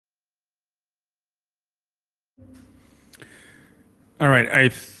All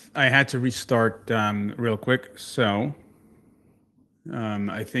right, I had to restart real quick, so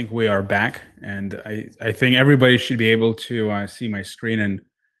I think we are back, and I think everybody should be able to see my screen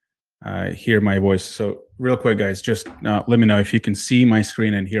and hear my voice. So real quick, guys, just let me know if you can see my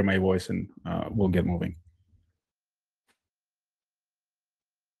screen and hear my voice, and we'll get moving.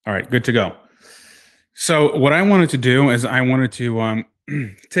 All right, good to go. So what I wanted to do is I wanted to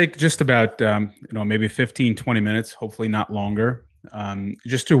take just about maybe 15, 20 minutes, hopefully not longer,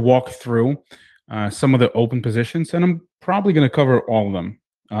 just to walk through some of the open positions, and I'm probably going to cover all of them.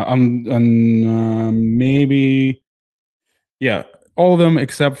 Maybe yeah, all of them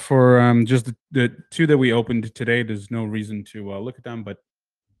except for just the two that we opened today. There's no reason to look at them, but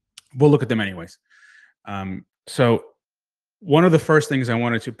we'll look at them anyways. So one of the first things I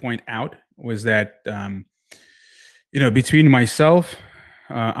wanted to point out was that between myself,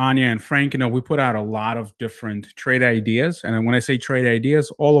 Anya, and Frank, we put out a lot of different trade ideas. And when I say trade ideas,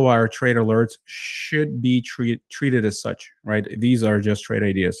 all of our trade alerts should be treated as such, right? These are just trade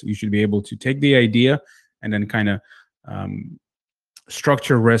ideas. You should be able to take the idea and then kind of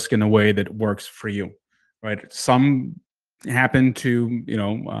structure risk in a way that works for you, right? Some happen to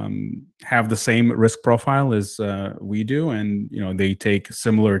have the same risk profile as we do, and they take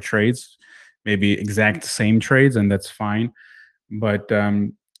similar trades, maybe exact same trades, and that's fine. But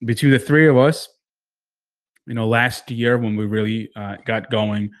between the three of us, last year when we really got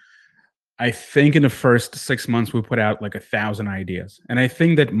going, I think in the first 6 months we put out like 1,000 ideas, and I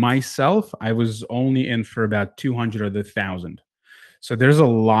think that myself I was only in for about 200 of the 1,000. So there's a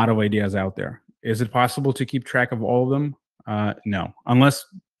lot of ideas out there. Is it possible to keep track of all of them? No, unless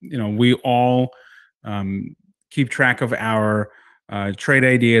we all um, keep track of our trade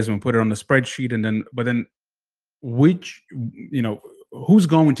ideas and put it on the spreadsheet, and then which who's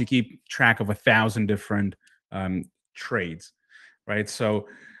going to keep track of 1,000 different trades, right? So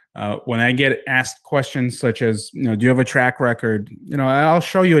when I get asked questions such as, do you have a track record? I'll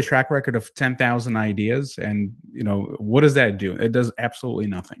show you a track record of 10,000 ideas, and what does that do? It does absolutely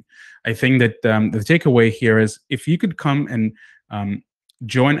nothing. I think that the takeaway here is if you could come and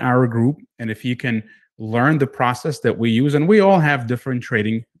join our group, and if you can learn the process that we use, and we all have different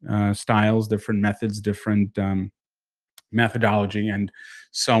trading styles, different methods, different methodology, and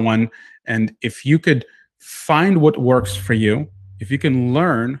so on. And if you could find what works for you, if you can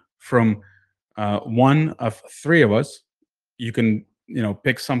learn from one of three of us, you can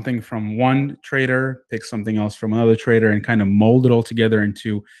pick something from one trader, pick something else from another trader, and kind of mold it all together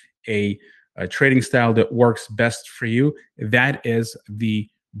into a trading style that works best for you. That is the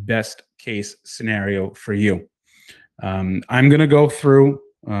best case scenario for you. I'm going to go through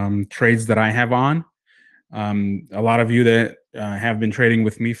trades that I have on. A lot of you that have been trading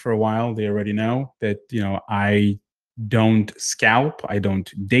with me for a while, they already know that I don't scalp, I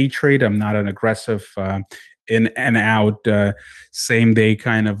don't day trade. I'm not an aggressive in and out same day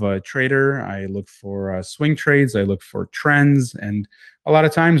kind of a trader. I look for swing trades. I look for trends, and a lot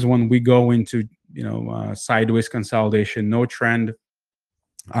of times when we go into sideways consolidation, no trend,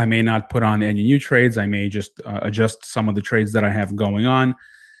 I may not put on any new trades. I may just adjust some of the trades that I have going on.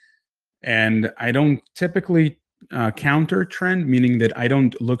 And I don't typically counter trend, meaning that I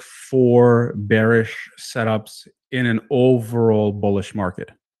don't look for bearish setups in an overall bullish market,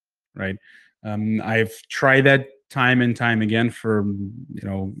 right? I've tried that time and time again for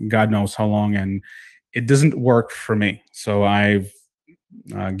God knows how long, and it doesn't work for me. So I've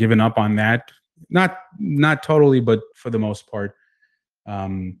given up on that. Not totally, but for the most part.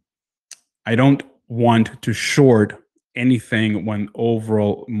 I don't want to short anything when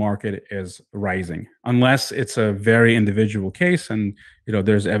overall market is rising, unless it's a very individual case, and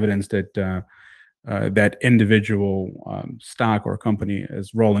there's evidence that that individual stock or company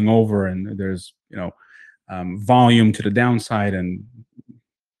is rolling over, and there's volume to the downside, and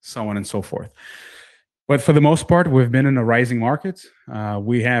so on and so forth. But for the most part, we've been in a rising market.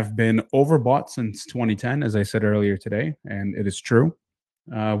 We have been overbought since 2010, as I said earlier today, and it is true.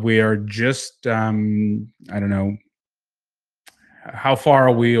 We are just, I don't know, how far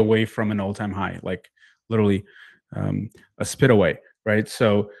are we away from an all-time high? Like literally a spit away, right?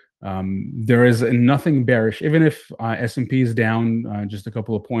 So there is nothing bearish. Even if S&P is down just a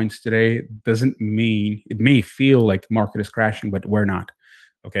couple of points today, doesn't mean, it may feel like the market is crashing, but we're not,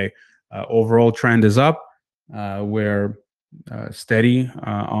 okay? Overall trend is up. We're steady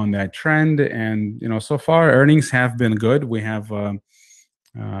on that trend, and so far earnings have been good. We have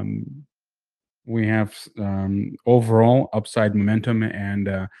overall upside momentum,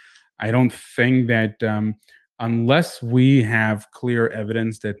 and I don't think that unless we have clear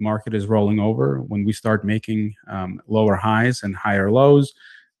evidence that market is rolling over, when we start making lower highs and higher lows,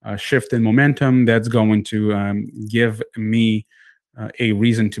 shift in momentum, that's going to give me a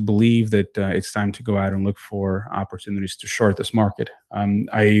reason to believe that it's time to go out and look for opportunities to short this market.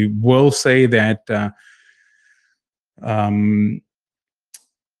 I will say that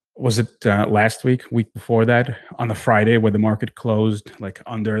was it last week before that, on the Friday where the market closed like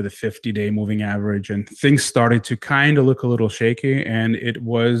under the 50-day moving average, and things started to kind of look a little shaky, and it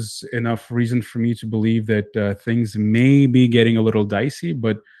was enough reason for me to believe that things may be getting a little dicey,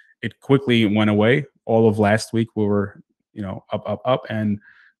 but it quickly went away. All of last week we were, up, and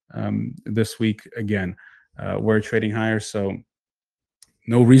this week again we're trading higher. So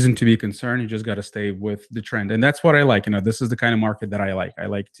no reason to be concerned. You just got to stay with the trend, and that's what I like. This is the kind of market that I like. I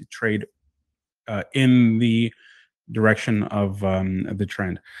like to trade in the direction of the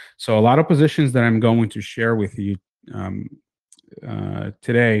trend. So a lot of positions that I'm going to share with you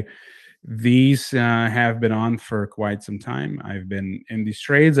today, these have been on for quite some time. I've been in these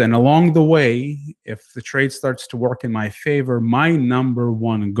trades, and along the way, if the trade starts to work in my favor, my number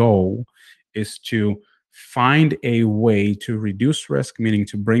one goal is to find a way to reduce risk, meaning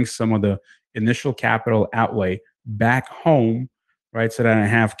to bring some of the initial capital outlay back home, right? So that I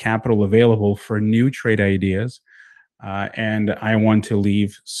have capital available for new trade ideas. And I want to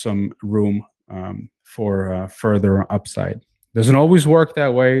leave some room for further upside. Doesn't always work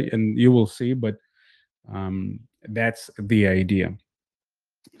that way, and you will see, but that's the idea.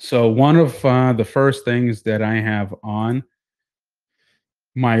 So one of the first things that I have on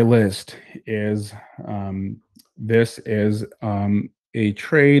my list is this is a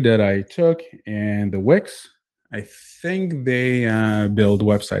trade that I took in the Wix. I think they build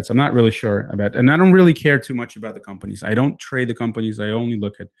websites. I'm not really sure about, and I don't really care too much about the companies. I don't trade the companies. I only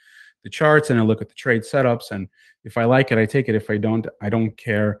look at the charts and I look at the trade setups. And if I like it, I take it. If I don't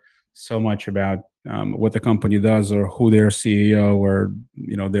care so much about what the company does or who their CEO or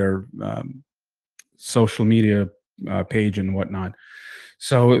their social media page and whatnot.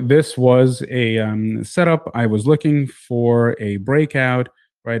 So this was a setup. I was looking for a breakout,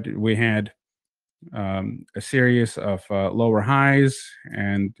 right? We had a series of lower highs,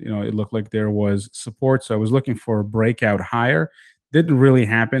 and it looked like there was support. So I was looking for a breakout higher. Didn't really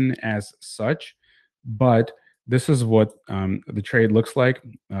happen as such, but this is what the trade looks like.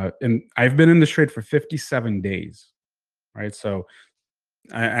 And I've been in this trade for 57 days, right? So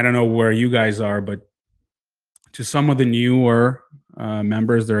I don't know where you guys are, but to some of the newer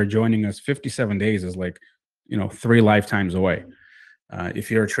members that are joining us, 57 days is like 3 lifetimes away if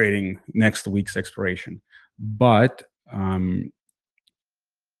you're trading next week's expiration. But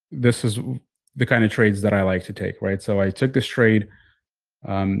this is the kind of trades that I like to take, right? So I took this trade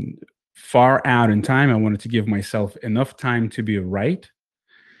far out in time. I wanted to give myself enough time to be right.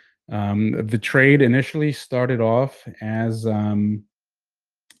 The trade initially started off as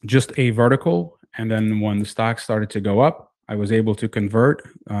just a vertical, and then when the stock started to go up, I was able to convert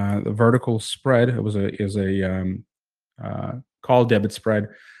the vertical spread. It was a call debit spread.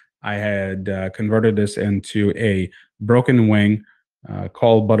 I had converted this into a broken wing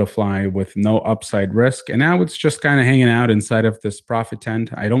call butterfly with no upside risk, and now it's just kind of hanging out inside of this profit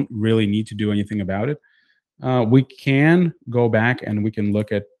tent. I don't really need to do anything about it. We can go back and we can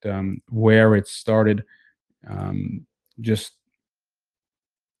look at where it started, just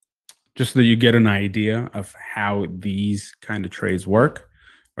so that you get an idea of how these kind of trades work,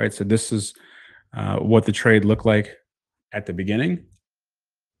 right? So this is what the trade looked like at the beginning,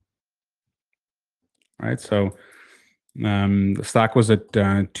 right? So the stock was at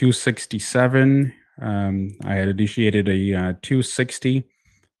 267. I had initiated a 260,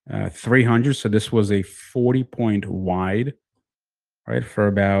 300. So this was a 40-point wide, right, for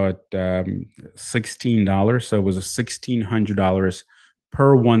about $16. So it was a $1,600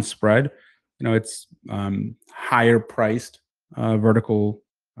 per one spread. It's higher priced vertical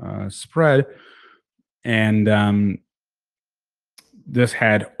spread, and this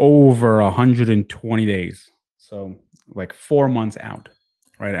had over 120 days, so like 4 months out,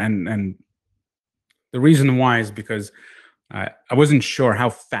 right? And the reason why is because I wasn't sure how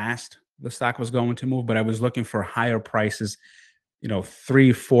fast the stock was going to move, but I was looking for higher prices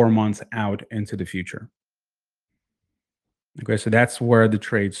 3-4 months out into the future. Okay, so that's where the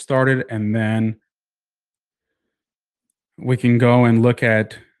trade started, and then we can go and look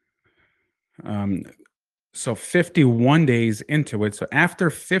at so 51 days into it. So after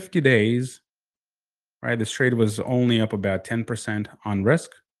 50 days, right, this trade was only up about 10% on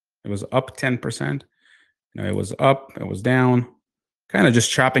risk. It was up 10%. It was up, it was down, kind of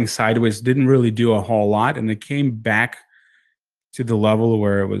just chopping sideways, didn't really do a whole lot. And it came back to the level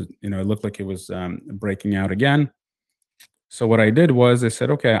where it was, it looked like it was breaking out again. So what I did was I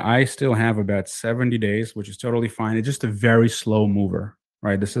said, okay, I still have about 70 days, which is totally fine. It's just a very slow mover,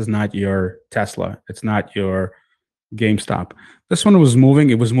 right? This is not your Tesla. It's not your GameStop. This one was moving.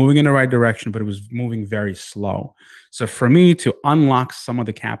 It was moving in the right direction, but it was moving very slow. So for me to unlock some of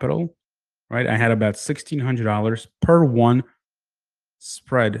the capital, right, I had about $1,600 per one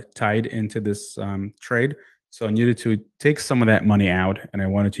spread tied into this trade. So I needed to take some of that money out and I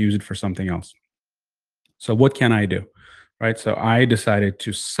wanted to use it for something else. So what can I do? Right. So I decided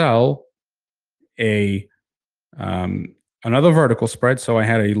to sell a um, another vertical spread. So I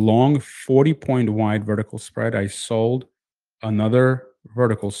had a long 40-point wide vertical spread. I sold another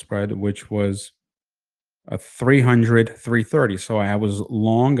vertical spread, which was a 300, 330. So I was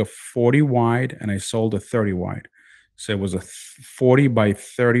long a 40 wide and I sold a 30 wide. So it was a 40 by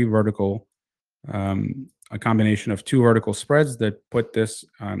 30 vertical, a combination of two vertical spreads that put this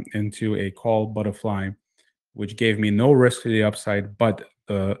into a call butterfly, which gave me no risk to the upside, but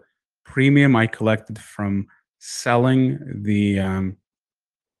the premium I collected from selling the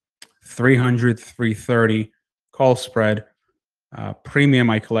 300, 330 call spread premium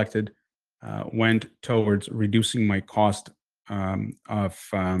I collected went towards reducing my cost of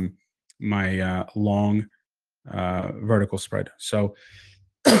my long vertical spread. So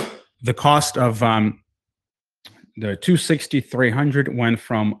the cost of the 260, 300 went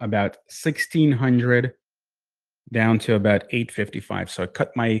from about 1,600 down to about 855. So I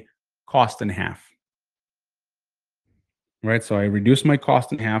cut my cost in half. Right. So I reduced my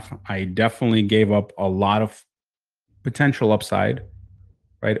cost in half. I definitely gave up a lot of potential upside,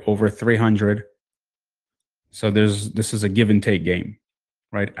 right? Over 300. So this is a give and take game,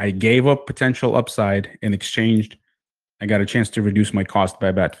 right? I gave up potential upside in exchange. I got a chance to reduce my cost by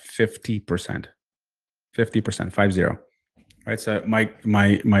about 50%, 50%, 50. Right. So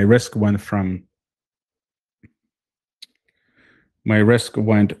my risk went from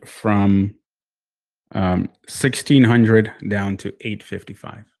 1,600 down to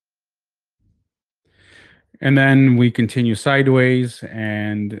 855. And then we continue sideways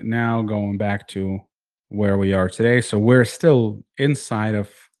and now going back to where we are today. So we're still inside of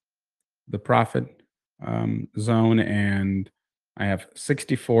the profit zone and I have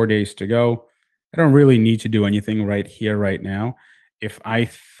 64 days to go. I don't really need to do anything right here, right now. If I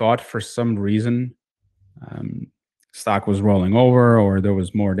thought for some reason stock was rolling over or there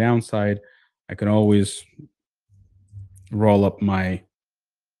was more downside, I can always roll up my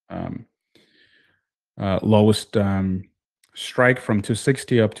um, lowest strike from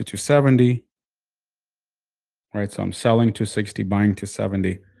 260 up to 270. Right, so I'm selling 260, buying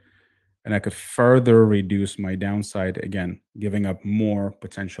 270, and I could further reduce my downside again, giving up more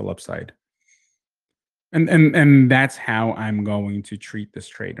potential upside. And that's how I'm going to treat this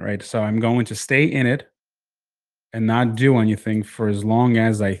trade, right? So I'm going to stay in it and not do anything for as long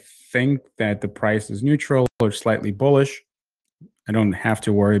as I think that the price is neutral or slightly bullish. I don't have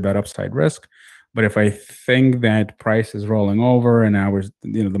to worry about upside risk. But if I think that price is rolling over and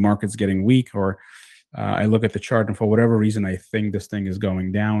the market's getting weak, or I look at the chart and for whatever reason I think this thing is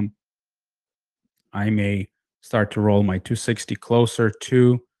going down, I may start to roll my 260 closer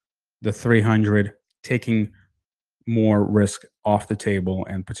to the 300, taking more risk off the table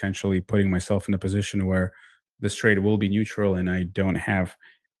and potentially putting myself in a position where this trade will be neutral and I don't have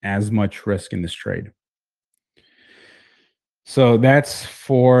as much risk in this trade. So that's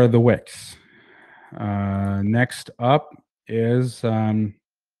for the wicks. Next up is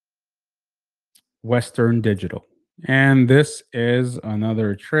Western Digital. And this is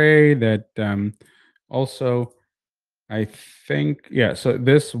another trade that also, I think, yeah, so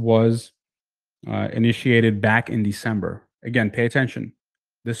this was initiated back in December. Again, pay attention.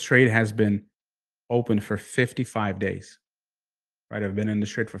 This trade has been open for 55 days, right? I've been in this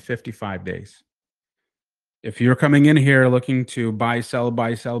trade for 55 days. If you're coming in here looking to buy, sell,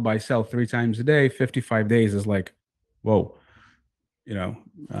 buy, sell, buy, sell 3 times a day, 55 days is like, whoa,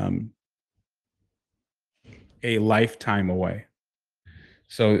 a lifetime away.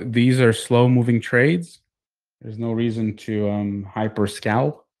 So these are slow moving trades. There's no reason to hyper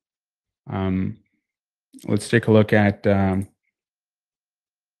scalp. Let's take a look at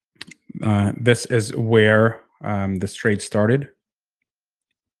this is where this trade started.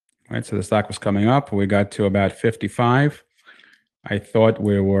 Right, so the stock was coming up. We got to about 55. I thought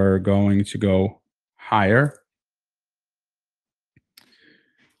we were going to go higher.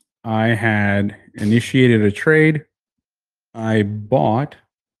 I had initiated a trade. I bought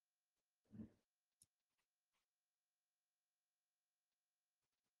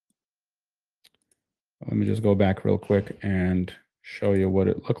Let me just go back real quick and show you what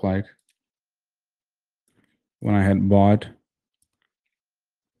it looked like when I had bought.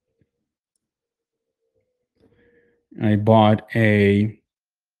 I bought a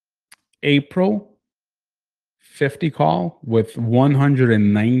April 50 call with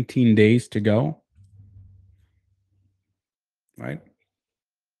 119 days to go, right?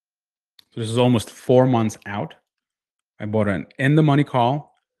 So this is almost 4 months out. I bought an in the money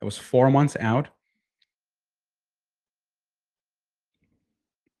call. It was 4 months out.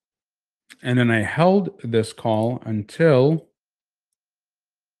 And then I held this call until,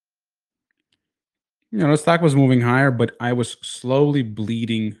 the stock was moving higher, but I was slowly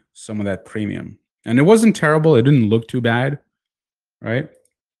bleeding some of that premium. And it wasn't terrible. It didn't look too bad, right?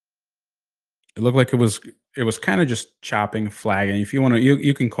 It looked like it was kind of just chopping, flagging. If you want to,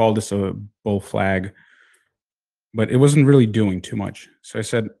 you can call this a bull flag, but it wasn't really doing too much. So I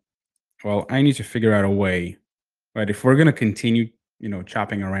said, well, I need to figure out a way, right? If we're going to continue,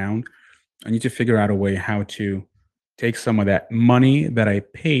 chopping around, I need to figure out a way how to take some of that money that I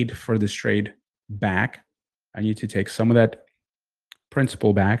paid for this trade back. I need to take some of that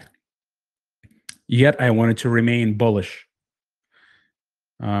principal back. Yet I wanted to remain bullish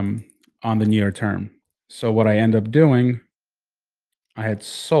on the near term. So what I end up doing, I had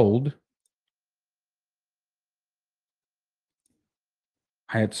sold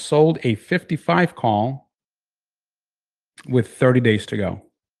a 55 call with 30 days to go.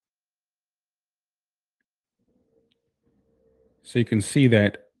 So you can see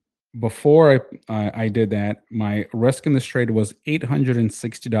that before I did that, my risk in this trade was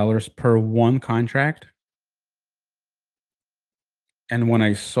 $860 per one contract. And when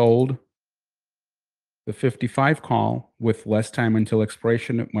I sold the 55 call with less time until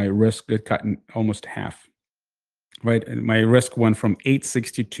expiration, my risk got cut in almost half. Right, and my risk went from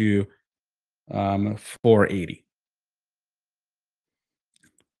 860 to 480.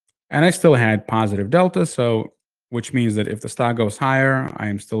 And I still had positive delta, so which means that if the stock goes higher, I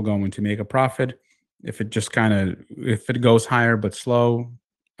am still going to make a profit. If it goes higher but slow,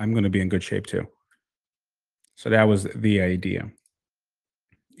 I'm going to be in good shape too. So that was the idea.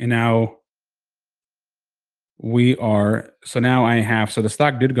 And now so the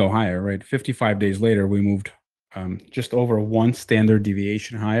stock did go higher, right? 55 days later, we moved just over one standard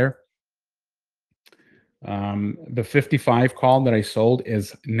deviation higher. The 55 call that I sold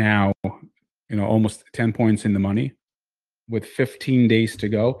is now, almost 10 points in the money with 15 days to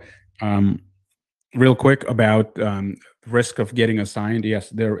go. Real quick about risk of getting assigned. Yes,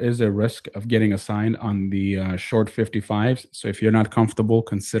 there is a risk of getting assigned on the short 55s. So if you're not comfortable,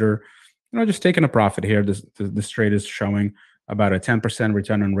 consider, just taking a profit here. This trade is showing about a 10%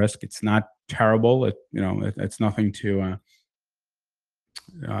 return on risk. It's not terrible. It's nothing to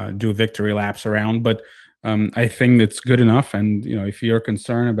do victory laps around, but I think that's good enough. And if you're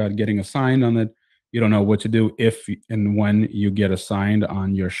concerned about getting assigned on it, you don't know what to do if and when you get assigned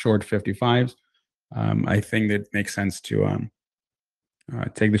on your short 55s. I think that makes sense to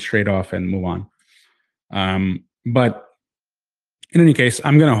take this trade off and move on. But in any case,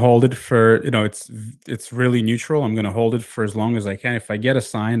 I'm going to hold it for, it's really neutral. I'm going to hold it for as long as I can. If I get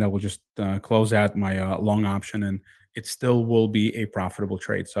assigned, I will just close out my long option, and it still will be a profitable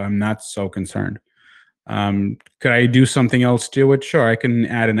trade. So I'm not so concerned. Could I do something else to it? Sure, I can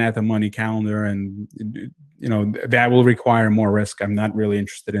add an at the money calendar, and that will require more risk. I'm not really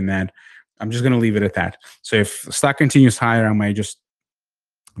interested in that. I'm just going to leave it at that. So if the stock continues higher, I might just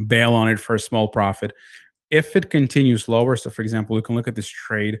bail on it for a small profit. If it continues lower, so for example, we can look at this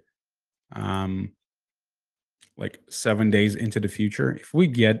trade like 7 days into the future. If we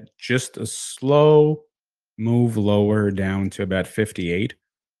get just a slow move lower down to about 58,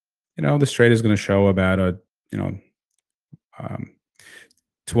 this trade is going to show about a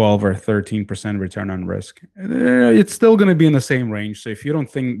 12 or 13% return on risk. It's still going to be in the same range. So if you don't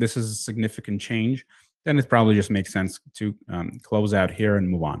think this is a significant change, then it probably just makes sense to close out here and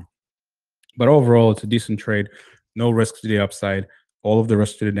move on. But overall, it's a decent trade. No risk to the upside, all of the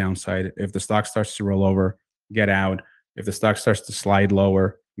risk to the downside. If the stock starts to roll over, get out. If the stock starts to slide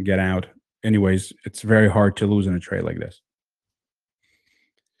lower, get out. Anyways, it's very hard to lose in a trade like this.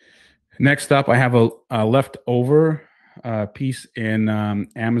 Next up, I have a leftover piece in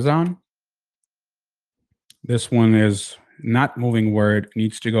Amazon. This one is not moving where it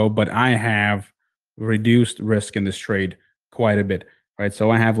needs to go, but I have reduced risk in this trade quite a bit, right? So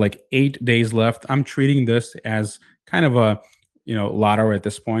I have like 8 days left. I'm treating this as kind of a, lottery at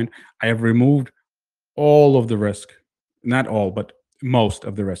this point. I have removed all of the risk, not all, but most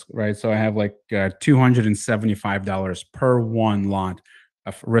of the risk, right? So I have like $275 per one lot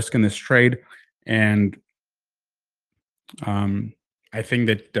of risk in this trade. And I think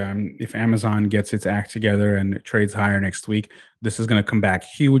that if Amazon gets its act together and it trades higher next week, this is going to come back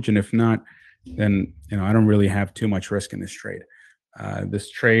huge. And if not, then I don't really have too much risk in this trade. This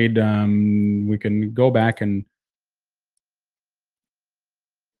trade, we can go back and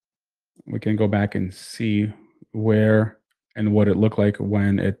see where and what it looked like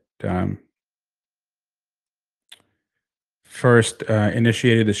when it first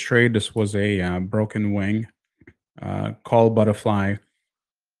initiated this trade. This was a broken wing, call butterfly,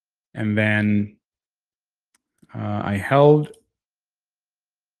 and then I held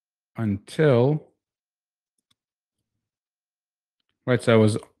until right. So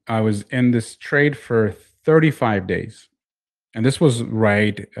I was in this trade for 35 days, and this was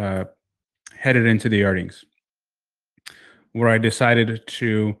right headed into the earnings, where I decided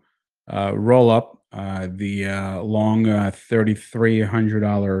to roll up the long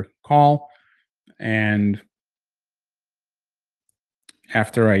 $3,300 call, and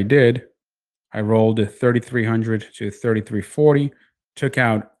after I did, I rolled a 3,300 to 3,340, took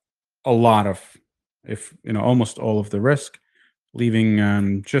out a lot of, if almost all of the risk,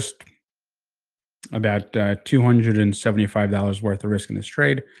 leaving just about $275 worth of risk in this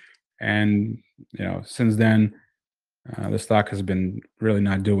trade. And since then, the stock has been really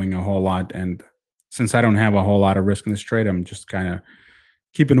not doing a whole lot. And since I don't have a whole lot of risk in this trade, I'm just kind of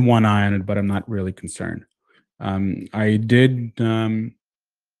keeping one eye on it, but I'm not really concerned. I did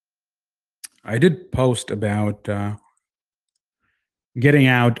post about getting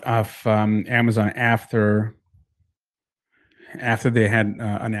out of Amazon after they had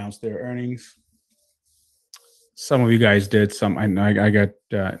announced their earnings. Some of you guys did. Some I got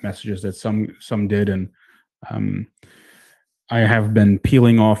messages that some did, and I have been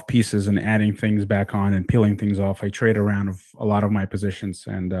peeling off pieces and adding things back on and peeling things off. I trade around of a lot of my positions,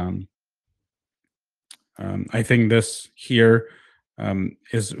 and I think this here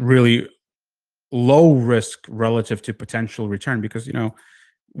is really low risk relative to potential return, because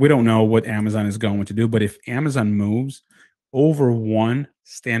we don't know what Amazon is going to do. But if Amazon moves over one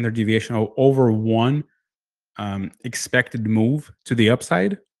standard deviation or over one expected move to the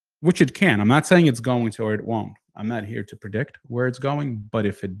upside, which it can. I'm not saying it's going to or it won't. I'm not here to predict where it's going, but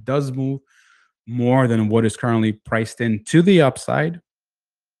if it does move more than what is currently priced in to the upside,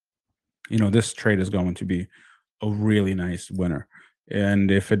 this trade is going to be a really nice winner. And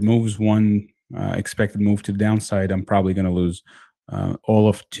if it moves one expected move to the downside, I'm probably going to lose all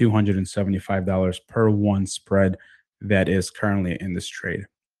of $275 per one spread that is currently in this trade.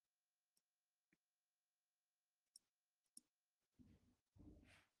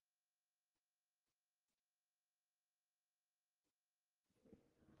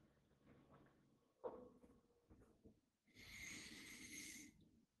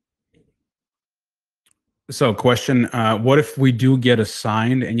 So, question: what if we do get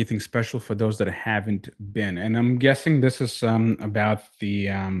assigned? Anything special for those that haven't been? And I'm guessing this is about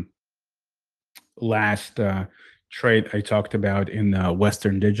the last trade I talked about in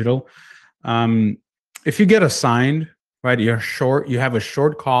Western Digital. Um, if you get assigned, right, you're short. You have a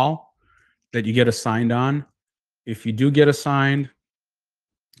short call that you get assigned on. If you do get assigned,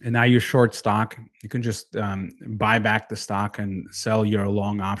 and now you're short stock, you can just buy back the stock and sell your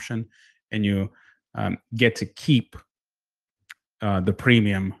long option, and you get to keep the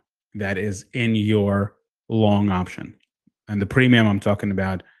premium that is in your long option. And the premium I'm talking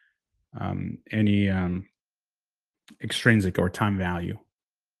about any extrinsic or time value.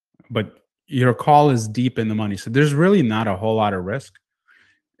 But your call is deep in the money, so there's really not a whole lot of risk,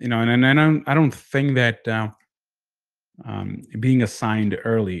 And I don't think that being assigned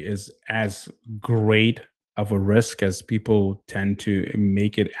early is as great of a risk as people tend to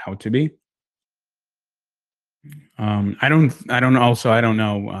make it out to be. I don't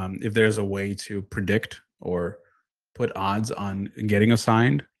know if there's a way to predict or put odds on getting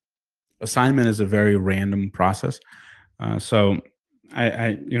assigned. Assignment is a very random process. So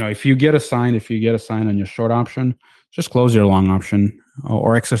if you get assigned, on your short option, just close your long option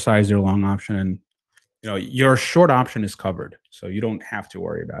or exercise your long option, and your short option is covered, so you don't have to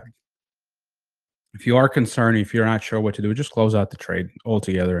worry about it. If you are concerned, if you're not sure what to do, just close out the trade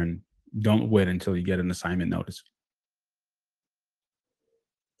altogether and don't wait until you get an assignment notice.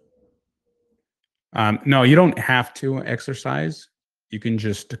 No, you don't have to exercise. You can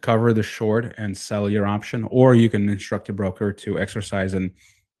just cover the short and sell your option, or you can instruct a broker to exercise. And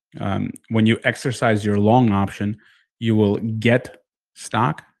when you exercise your long option, you will get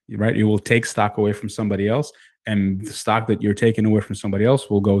stock, right? You will take stock away from somebody else, and the stock that you're taking away from somebody else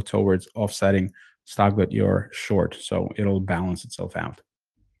will go towards offsetting stock that you're short. So it'll balance itself out.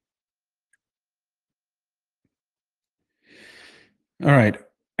 All right.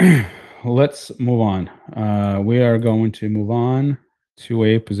 Let's move on. We are going to move on to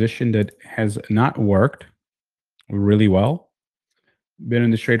a position that has not worked really well. Been in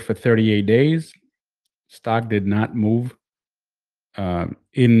the trade for 38 days. Stock did not move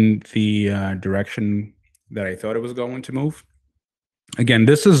in the direction that I thought it was going to move. Again,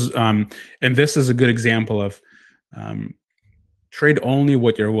 this is and this is a good example of trade only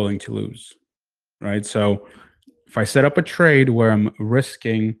what you're willing to lose, right? So if I set up a trade where I'm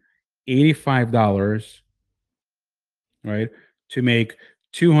risking $85, right, to make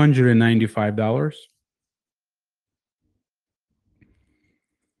 $295,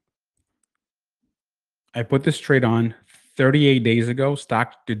 I put this trade on 38 days ago.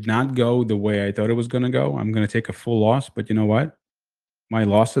 Stock did not go the way I thought it was going to go. I'm going to take a full loss, but you know what? My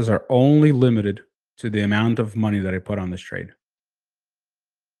losses are only limited to the amount of money that I put on this trade.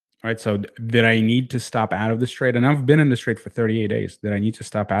 Right. So did I need to stop out of this trade? And I've been in this trade for 38 days. Did I need to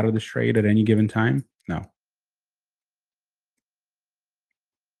stop out of this trade at any given time? No.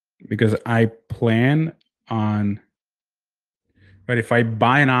 Because I plan on, right, if I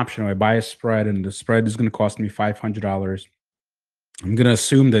buy an option or I buy a spread and the spread is going to cost me $500, I'm going to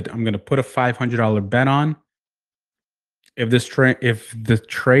assume that I'm going to put a $500 bet on. If the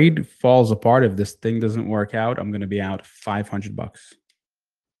trade falls apart, if this thing doesn't work out, I'm going to be out $500.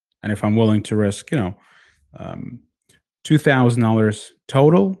 And if I'm willing to risk, $2,000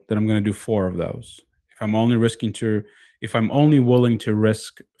 total, then I'm going to do 4 of those. If I'm only willing to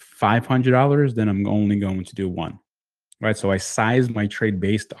risk $500, then I'm only going to do 1. Right. So I size my trade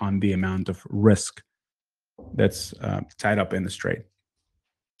based on the amount of risk that's tied up in this trade.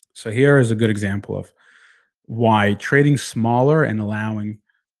 So here is a good example of why trading smaller and allowing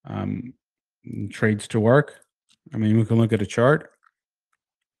trades to work. I mean, we can look at a chart.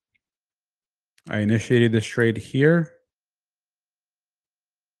 I initiated this trade here.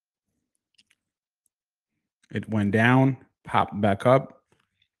 It went down, popped back up.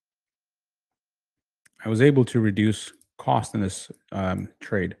 I was able to reduce cost in this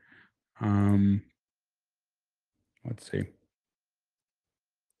trade. Let's see.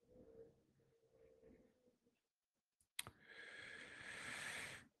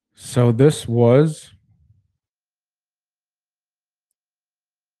 So this was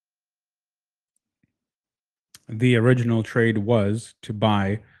the original trade was to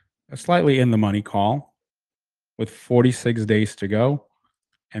buy a slightly in the money call with 46 days to go.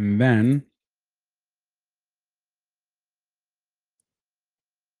 And then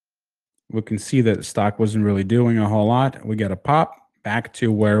we can see that the stock wasn't really doing a whole lot. We got a pop back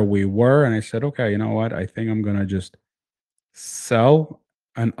to where we were. And I said, okay, you know what? I think I'm going to just sell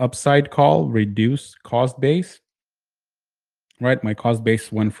an upside call, reduce cost base. Right. My cost base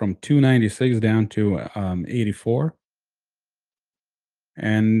went from 296 down to 84.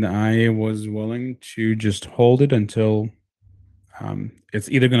 And I was willing to just hold it until it's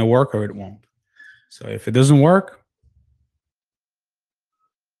either going to work or it won't. So if it doesn't work,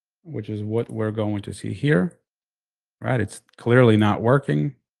 which is what we're going to see here, right? It's clearly not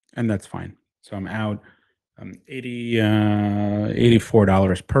working, and that's fine. So I'm out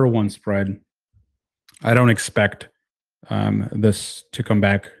 $84 per one spread. I don't expect this to come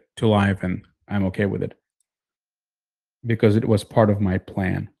back to life, and I'm okay with it because it was part of my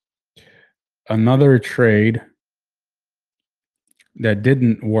plan. Another trade that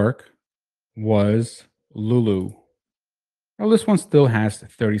didn't work was Lulu. Well, this one still has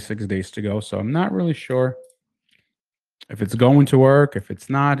 36 days to go, so I'm not really sure if it's going to work. If it's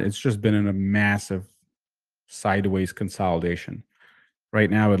not, it's just been in a massive sideways consolidation.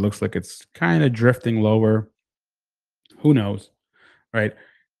 Right now, it looks like it's kind of drifting lower. Who knows, right?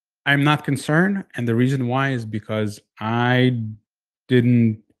 I'm not concerned, and the reason why is because I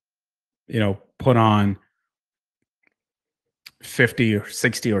didn't, put on 50 or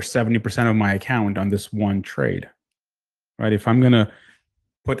 60 or 70% of my account on this one trade, right? If I'm going to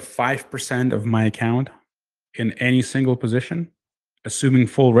put 5% of my account in any single position, assuming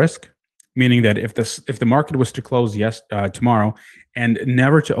full risk, meaning that if the market was to close tomorrow and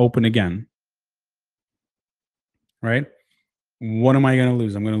never to open again, right? What am I going to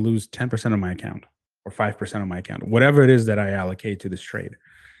lose? I'm going to lose 10% of my account or 5% of my account, whatever it is that I allocate to this trade.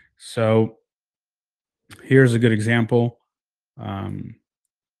 So here's a good example.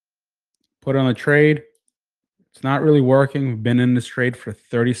 Put on a trade. It's not really working. We've been in this trade for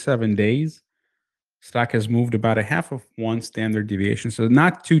 37 days. Stock has moved about a half of 1 standard deviation. So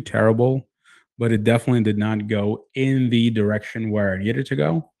not too terrible, but it definitely did not go in the direction where I needed to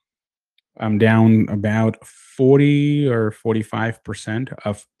go. I'm down about 40 or 45%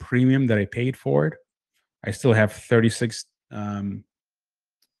 of premium that I paid for it. I still have 36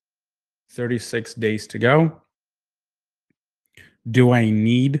 36 days to go. Do I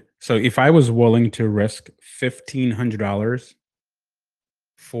need, so if I was willing to risk $1,500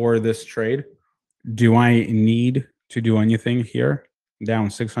 for this trade, do I need to do anything here? Down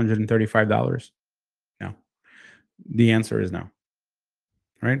 $635? No. The answer is no,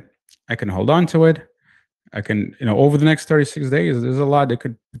 right? I can hold on to it. I can, over the next 36 days, there's a lot that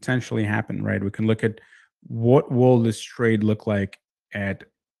could potentially happen, right? We can look at what will this trade look like at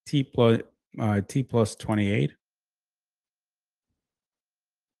T plus 28.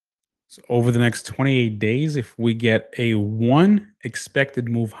 So over the next 28 days, if we get a one expected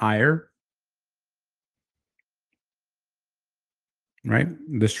move higher, right?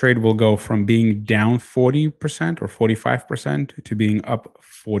 This trade will go from being down 40% or 45% to being up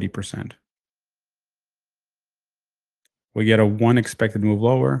 40%. We get a one expected move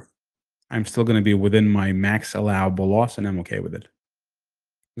lower, I'm still going to be within my max allowable loss and I'm okay with it.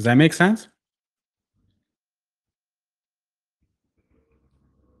 Does that make sense?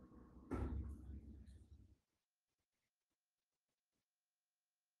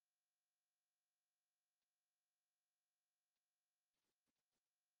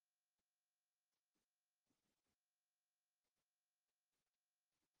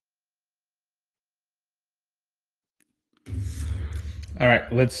 All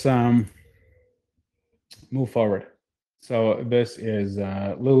right, let's move forward. So this is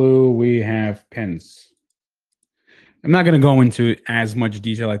Lulu. We have pins. I'm not going to go into as much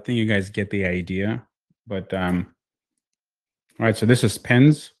detail. I think you guys get the idea. But all right, so this is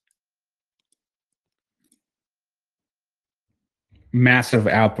pins. Massive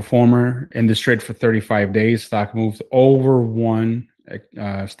outperformer in this trade for 35 days. Stock moved over one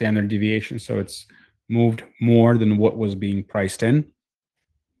standard deviation, so it's moved more than what was being priced in.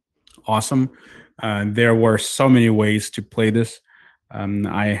 Awesome. There were so many ways to play this.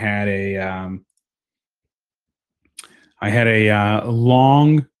 I had a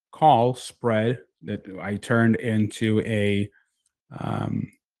long call spread that I turned into a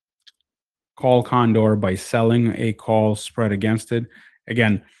call condor by selling a call spread against it.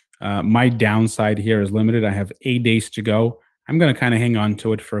 Again, my downside here is limited. I have 8 days to go. I'm going to kind of hang on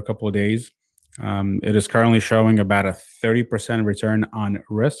to it for a couple of days. It is currently showing about a 30% return on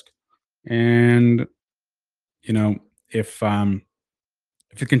risk. And, if it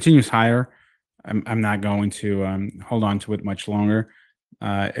continues higher, I'm not going to hold on to it much longer.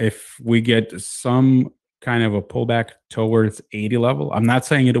 If we get some kind of a pullback towards 80 level, I'm not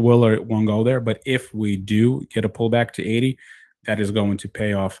saying it will or it won't go there, but if we do get a pullback to 80, that is going to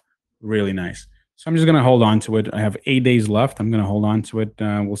pay off really nice. So I'm just going to hold on to it. I have 8 days left. I'm going to hold on to it.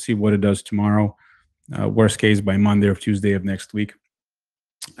 We'll see what it does tomorrow. Worst case, by Monday or Tuesday of next week,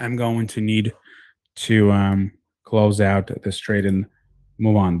 I'm going to need to close out this trade and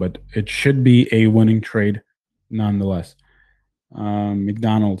move on, but it should be a winning trade nonetheless.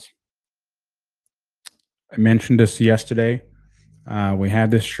 McDonald's. I mentioned this yesterday. We had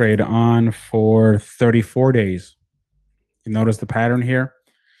this trade on for 34 days. You notice the pattern here?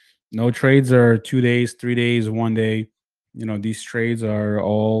 No trades are 2 days, 3 days, 1 day. These trades are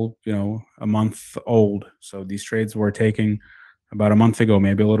all, a month old. So these trades were taking about a month ago,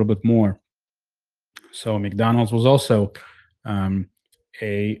 maybe a little bit more. So McDonald's was also I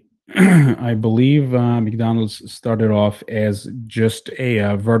believe McDonald's started off as just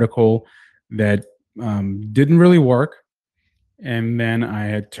a vertical that didn't really work. And then I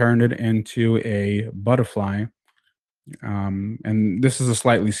had turned it into a butterfly. And this is a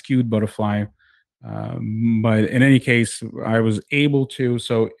slightly skewed butterfly. But in any case, I was able to.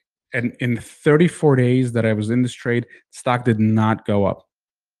 So and in 34 days that I was in this trade, stock did not go up.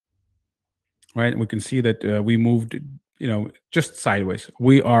 Right. We can see that we moved, just sideways.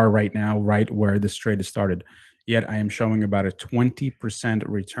 We are right now right where this trade has started. Yet I am showing about a 20%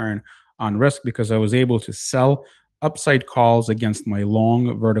 return on risk because I was able to sell upside calls against my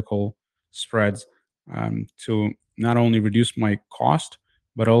long vertical spreads to not only reduce my cost,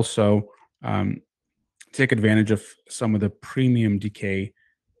 but also take advantage of some of the premium decay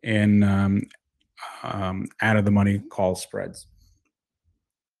in out of the money call spreads.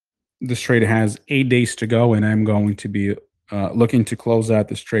 This trade has 8 days to go, and I'm going to be looking to close out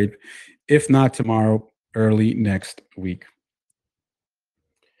this trade, if not tomorrow, early next week.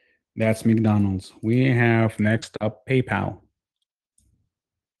 That's McDonald's. We have next up PayPal.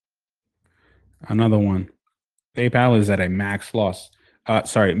 Another one. PayPal is at a max loss.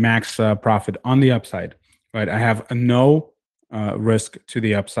 Max profit on the upside. Right. I have no risk to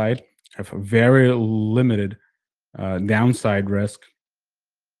the upside. I have a very limited downside risk.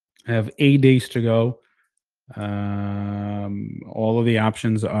 I have 8 days to go. All of the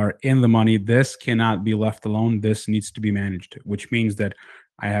options are in the money. This cannot be left alone. This needs to be managed, which means that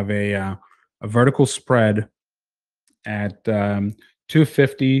I have a vertical spread at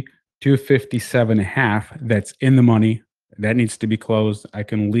 250, 257 and a half. That's in the money. That needs to be closed. I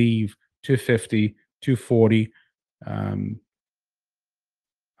can leave 250, 240 um,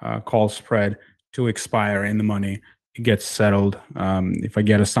 call spread to expire in the money. It gets settled. If I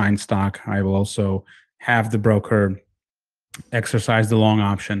get a signed stock, I will also have the broker exercise the long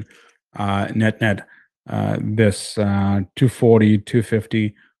option. Net, this 240,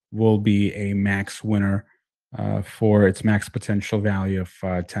 250 will be a max winner for its max potential value of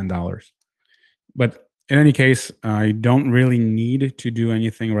 $10. But in any case, I don't really need to do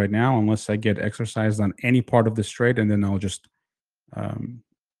anything right now unless I get exercised on any part of this trade, and then I'll just um,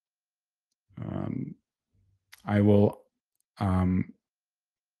 um, I will um,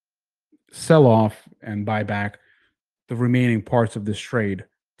 sell off and buy back the remaining parts of this trade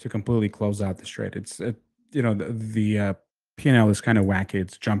to completely close out this trade. The P&L is kind of wacky.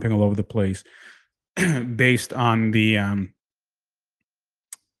 It's jumping all over the place based on the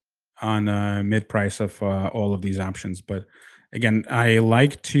mid price of all of these options. But again, I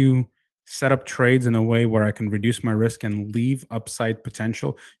like to set up trades in a way where I can reduce my risk and leave upside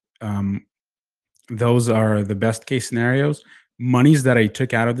potential. Um, those are the best case scenarios. Monies that I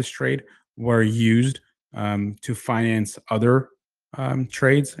took out of this trade were used to finance other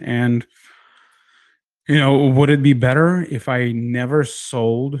trades. And, would it be better if I never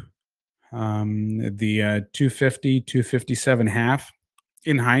sold the 250, 257 half?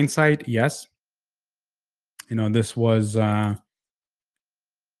 In hindsight, yes.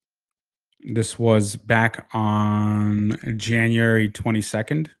 This was back on January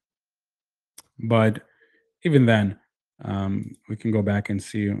 22nd, but even then, we can go back and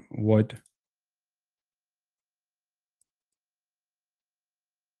see what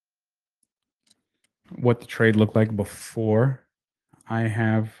the trade looked like before I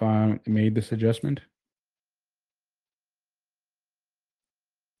have made this adjustment.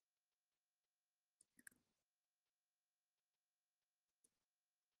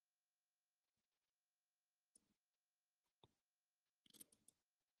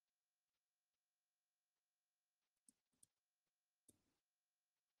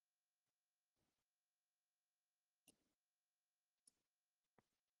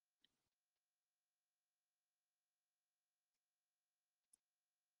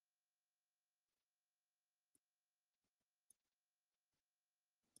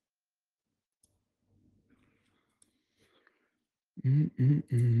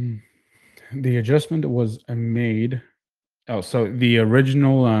 Mm-mm-mm. The adjustment was made. Oh, so the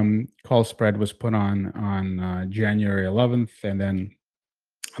original call spread was put on January 11th, and then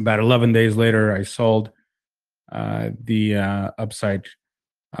about 11 days later, I sold the upside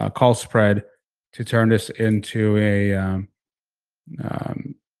call spread to turn this um,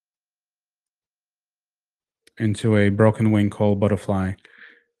 into a broken wing call butterfly.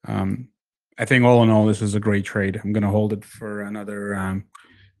 Um, I think all in all, this is a great trade. I'm going to hold it for another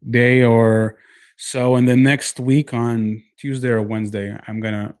day or so, and then next week on Tuesday or Wednesday, I'm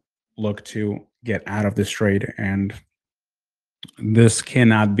going to look to get out of this trade. And this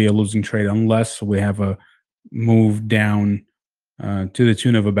cannot be a losing trade unless we have a move down to the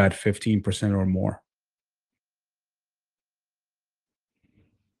tune of about 15% or more.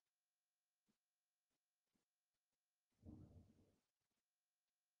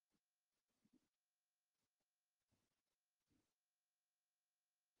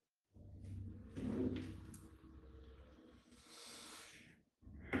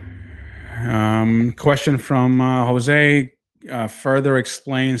 Question from Jose. Further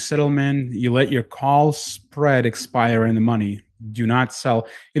explain settlement. You let your call spread expire in the money. Do not sell.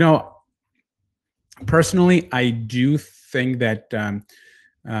 Personally, I do think that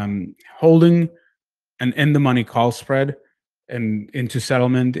holding an in the money call spread and into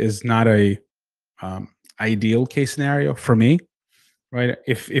settlement is not a um, ideal case scenario for me. Right?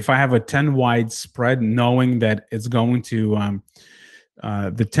 If I have a 10 wide spread, knowing that it's going to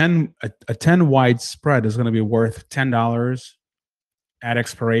the 10 a 10 wide spread is going to be worth $10 at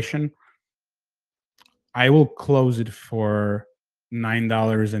expiration, I will close it for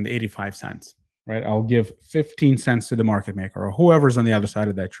 $9.85. Right? I'll give 15 cents to the market maker or whoever's on the other side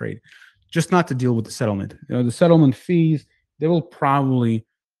of that trade, just not to deal with the settlement. The settlement fees, they will probably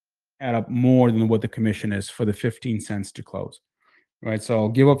add up more than what the commission is for the 15 cents to close. Right? So I'll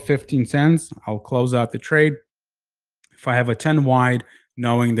give up 15 cents, I'll close out the trade. If I have a 10 wide,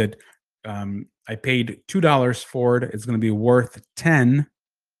 knowing that I paid $2 for it, it's going to be worth 10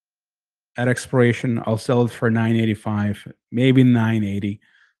 At expiration, I'll sell it for 985, maybe 980,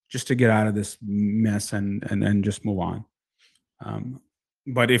 just to get out of this mess and just move on.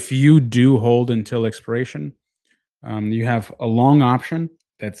 But if you do hold until expiration, you have a long option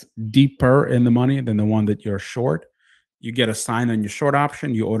that's deeper in the money than the one that you're short. You get a sign on your short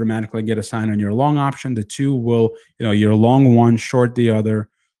option, you automatically get a sign on your long option. The two will, your long one, short the other.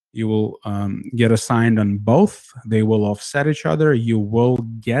 You will get assigned on both. They will offset each other. You will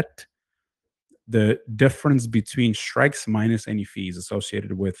get the difference between strikes minus any fees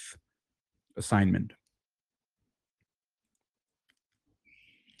associated with assignment.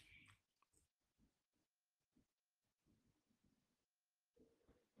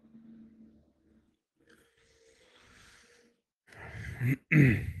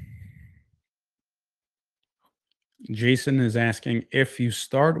 Jason is asking, if you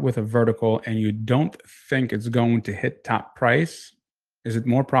start with a vertical and you don't think it's going to hit top price, is it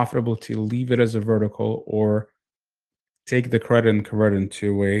more profitable to leave it as a vertical or take the credit and convert it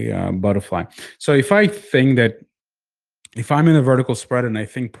into a butterfly? So if I'm in a vertical spread and I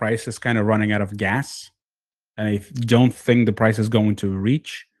think price is kind of running out of gas, and I don't think the price is going to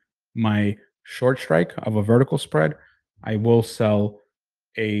reach my short strike of a vertical spread, I will sell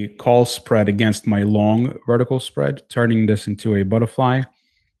a call spread against my long vertical spread, turning this into a butterfly.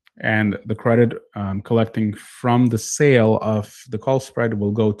 And the credit collecting from the sale of the call spread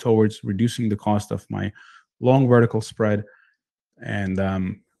will go towards reducing the cost of my long vertical spread. And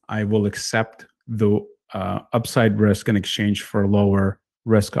I will accept the upside risk in exchange for lower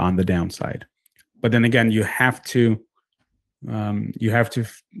risk on the downside. But then again, you have to, for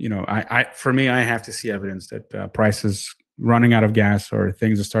me, I have to see evidence that price is running out of gas or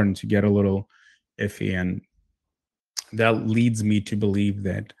things are starting to get a little iffy. And that leads me to believe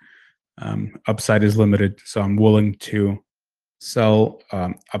that upside is limited. So I'm willing to sell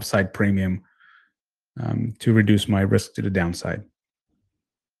upside premium to reduce my risk to the downside.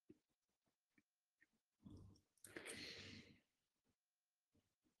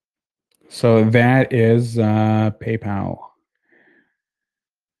 So that is PayPal.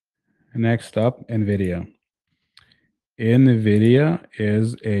 Next up, NVIDIA. NVIDIA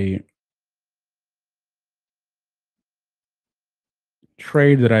is a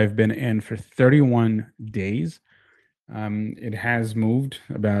trade that I've been in for 31 days. It has moved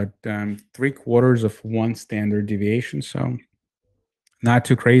about 3/4 of one standard deviation. So not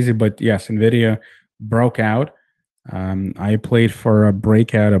too crazy, but yes, NVIDIA broke out. I played for a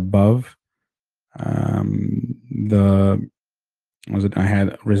breakout above I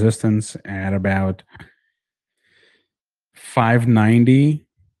had resistance at about 590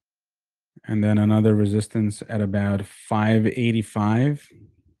 and then another resistance at about 585.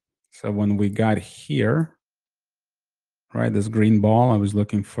 So when we got here, right, this green ball, I was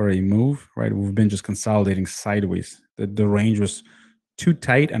looking for a move, right? We've been just consolidating sideways. The range was too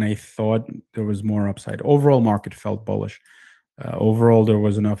tight and I thought there was more upside. Overall market felt bullish. Overall, there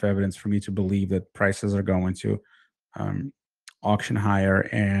was enough evidence for me to believe that prices are going to auction higher,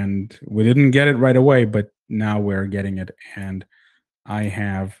 and we didn't get it right away, but now we're getting it. And I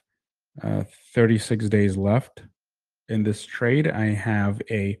have 36 days left in this trade. I have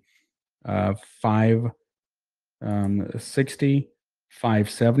a 560,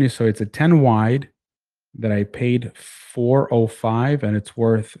 570. So it's a 10 wide that I paid 405 and it's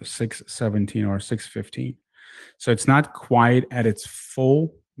worth 617 or 615. So it's not quite at its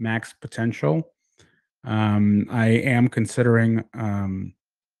full max potential. I am considering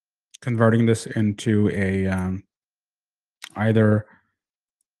converting this into a either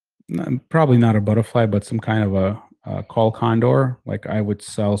probably not a butterfly, but some kind of a call condor. Like I would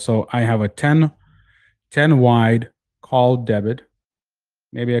sell. So I have a 10 wide call debit.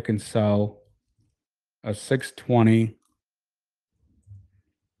 Maybe I can sell a 620,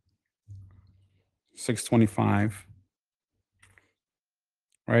 625.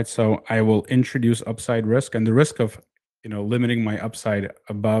 Right. So I will introduce upside risk and the risk of, limiting my upside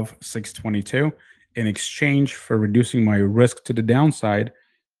above 622 in exchange for reducing my risk to the downside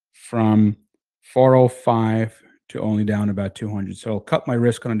from 405 to only down about 200. So I'll cut my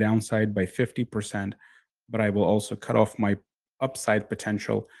risk on the downside by 50%, but I will also cut off my upside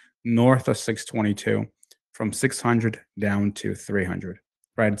potential north of 622 from 600 down to 300.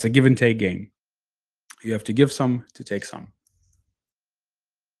 Right. It's a give and take game. You have to give some to take some.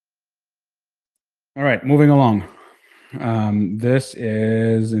 All right, moving along. This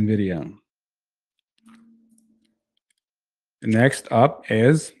is NVIDIA. Next up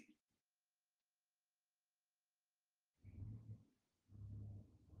is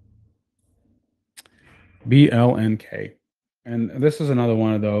BLNK. And this is another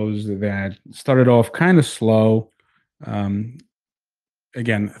one of those that started off kind of slow. Um,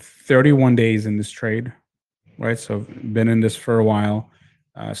 Again, 31 days in this trade, right? So been in this for a while.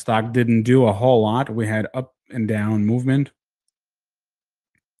 Stock didn't do a whole lot. We had up and down movement,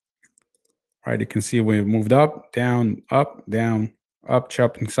 right? You can see we moved up, down, up,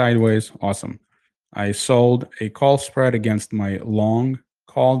 chopping sideways. Awesome. I sold a call spread against my long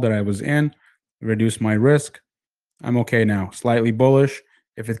call that I was in, reduced my risk. I'm okay now. Slightly bullish.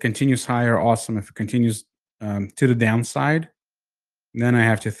 If it continues higher, awesome. If it continues to the downside, then I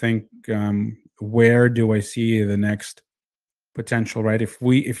have to think, where do I see the next potential, right?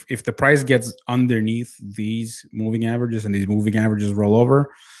 If the price gets underneath these moving averages and these moving averages roll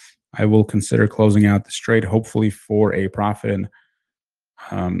over, I will consider closing out this trade, hopefully for a profit, and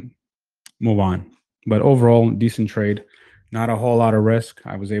um, move on. But overall, decent trade, not a whole lot of risk.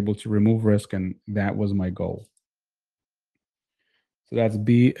 I was able to remove risk, and that was my goal. So that's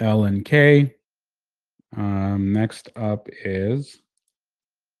B, L, and K. Next up is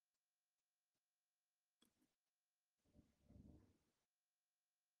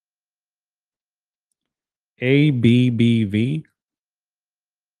ABBV.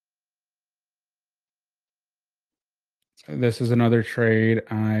 This is another trade.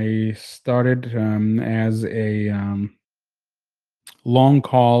 I started as a long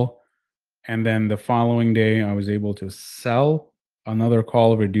call, and then the following day I was able to sell another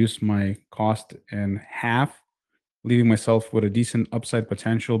call, reduce my cost in half, leaving myself with a decent upside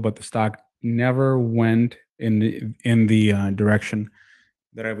potential. But the stock never went in the direction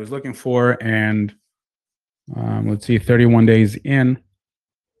that I was looking for. And let's see, 31 days in,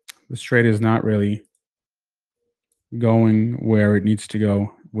 this trade is not really going where it needs to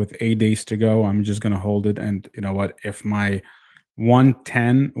go. With 8 days to go, I'm just going to hold it. And you know what? If my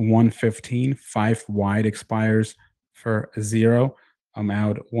 110, 115, 5 wide expires for zero, I'm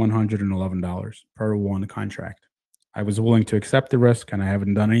out $111 per one contract. I was willing to accept the risk and I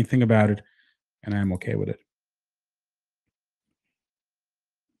haven't done anything about it, and I'm okay with it.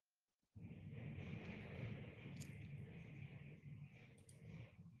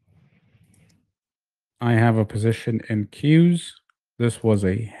 I have a position in Qs. This was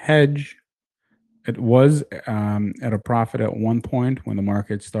a hedge. It was at a profit at one point when the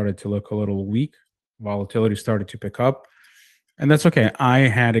market started to look a little weak. Volatility started to pick up, and that's okay. I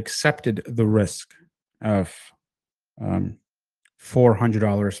had accepted the risk of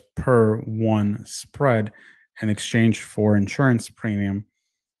 $400 per one spread in exchange for insurance premium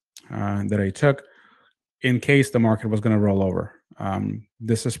that I took in case the market was going to roll over.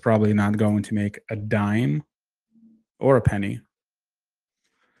 This is probably not going to make a dime or a penny,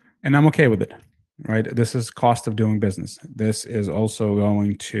 and I'm okay with it. Right? This is cost of doing business. This is also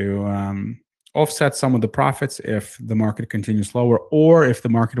going to offset some of the profits if the market continues lower, or if the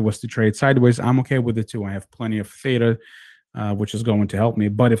market was to trade sideways. I'm okay with it too. I have plenty of theta, which is going to help me.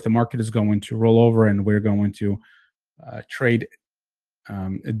 But if the market is going to roll over and we're going to trade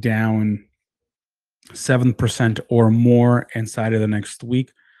down 7% or more inside of the next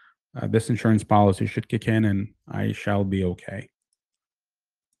week, this insurance policy should kick in and I shall be okay.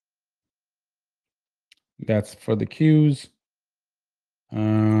 That's for the Qs.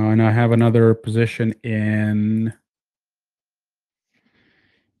 And I have another position in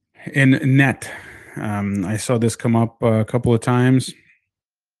net. I saw this come up a couple of times.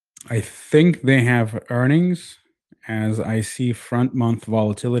 I think they have earnings, as I see front month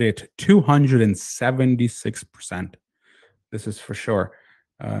volatility at 276%. This is for sure.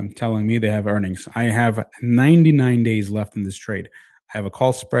 Telling me they have earnings. I have 99 days left in this trade. I have a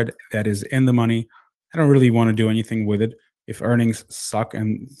call spread that is in the money. I don't really want to do anything with it. If earnings suck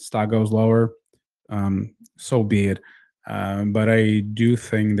and stock goes lower, so be it. But I do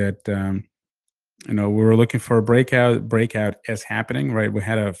think that we were looking for a breakout. Breakout is happening, right? We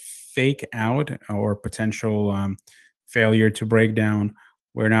had a fake out or potential failure to break down.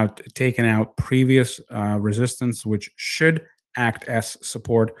 We're now taking out previous resistance, which should act as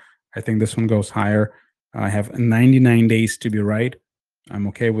support. I think this one goes higher. I have 99 days to be right. I'm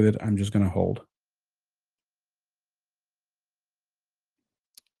okay with it. I'm just going to hold.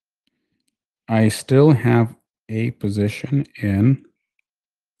 I still have a position in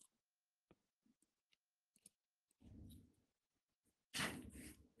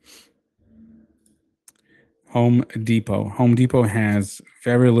Home Depot. Home Depot has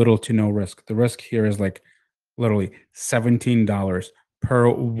very little to no risk. The risk here is like literally $17 per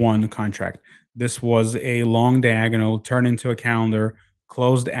one contract. This was a long diagonal, turned into a calendar,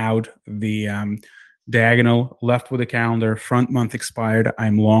 closed out the diagonal, left with a calendar, front month expired.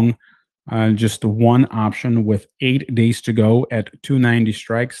 I'm long Just one option with 8 days to go at 290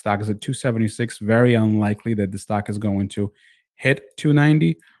 strike. Stock is at 276. Very unlikely that the stock is going to hit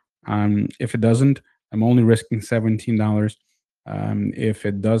 290. If it doesn't, I'm only risking $17. If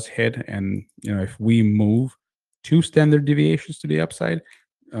it does hit, and if we move 2 standard deviations to the upside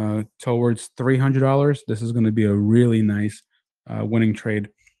towards $300, this is going to be a really nice winning trade.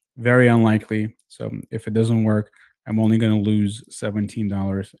 Very unlikely. So if it doesn't work, I'm only going to lose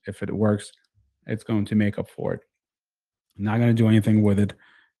 $17. If it works, it's going to make up for it. I'm not going to do anything with it.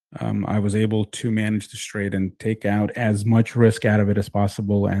 I was able to manage this trade and take out as much risk out of it as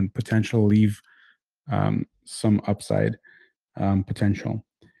possible and potentially leave some upside potential.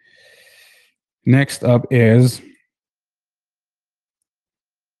 Next up is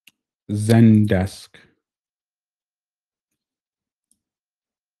Zendesk.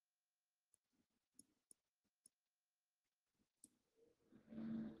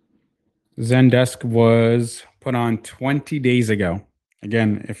 Zendesk was put on 20 days ago.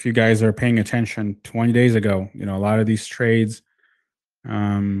 Again, if you guys are paying attention, 20 days ago, a lot of these trades,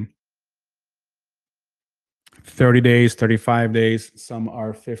 30 days, 35 days, some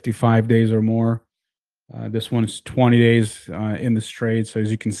are 55 days or more. This one's 20 days in this trade. So as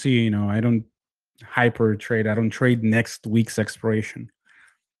you can see, I don't hyper trade. I don't trade next week's expiration.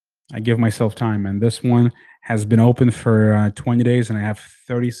 I give myself time. And this one has been open for 20 days and I have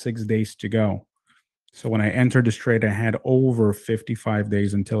 36 days to go. So when I entered this trade, I had over 55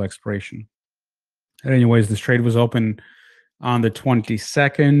 days until expiration. And anyways, this trade was open on the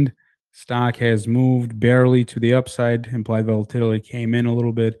 22nd. Stock has moved barely to the upside. Implied volatility came in a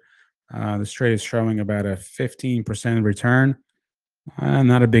little bit. This trade is showing about a 15% return.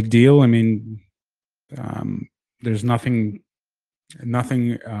 Not a big deal. I mean, there's nothing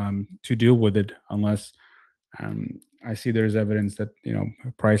to do with it unless I see there's evidence that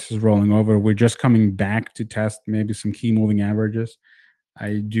price is rolling over. We're just coming back to test maybe some key moving averages.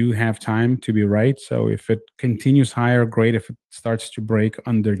 I do have time to be right. So if it continues higher, great. If it starts to break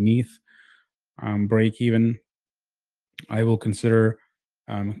underneath break even, I will consider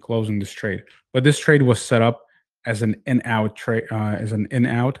closing this trade. But this trade was set up as an in-out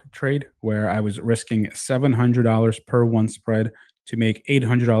trade, where I was risking $700 per one spread to make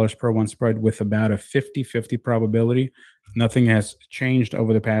 $800 per one spread with about a 50-50 probability. Nothing has changed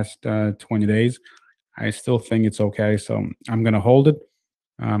over the past 20 days. I still think it's okay, so I'm going to hold it.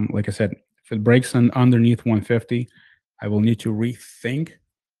 Like I said, if it breaks underneath 150, I will need to rethink.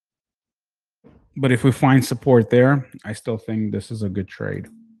 But if we find support there, I still think this is a good trade.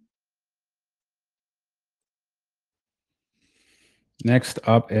 Next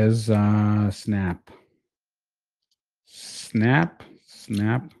up is Snap. Snap.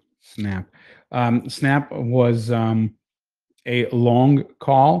 Snap was a long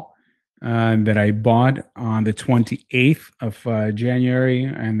call that I bought on the 28th of January,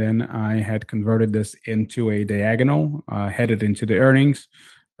 and then I had converted this into a diagonal, headed into the earnings.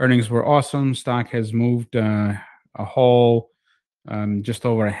 Earnings were awesome. Stock has moved a whole just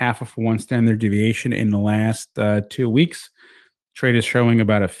over a half of one standard deviation in the last 2 weeks. Trade is showing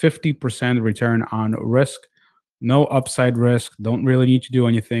about a 50% return on risk. No upside risk. Don't really need to do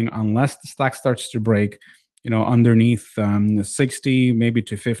anything unless the stock starts to break, underneath 60, maybe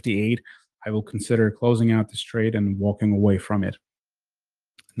to 58. I will consider closing out this trade and walking away from it.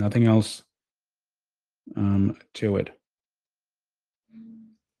 Nothing else to it.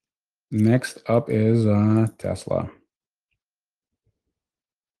 Next up is Tesla.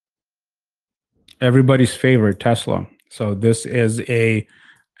 Everybody's favorite, Tesla. So this is a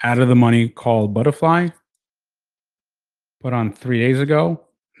out of the money call butterfly, put on 3 days ago.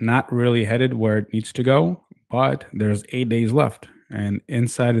 Not really headed where it needs to go, but there's 8 days left. And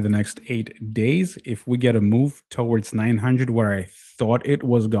inside of the next 8 days, if we get a move towards 900 where I thought it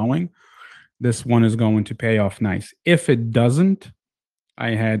was going, this one is going to pay off nice. If it doesn't, I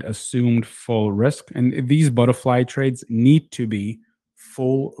had assumed full risk. And these butterfly trades need to be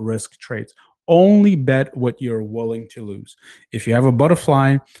full risk trades. Only bet what you're willing to lose. If you have a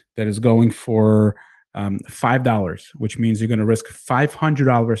butterfly that is going for $5, which means you're going to risk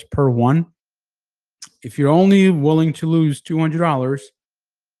 $500 per one. If you're only willing to lose $200,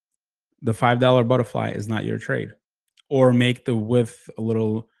 the $5 butterfly is not your trade. Or make the width a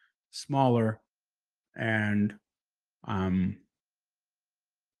little smaller and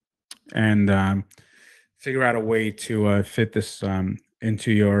figure out a way to fit this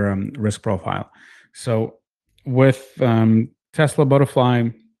into your risk profile. So with Tesla Butterfly,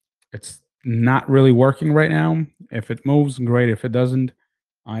 it's not really working right now. If it moves, great. If it doesn't,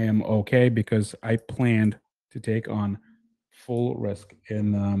 I am okay because I planned to take on full risk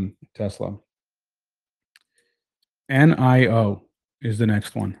in Tesla. NIO is the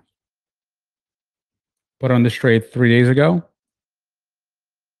next one. Put on this trade 3 days ago.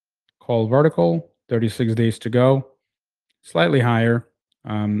 Call vertical. 36 days to go. Slightly higher.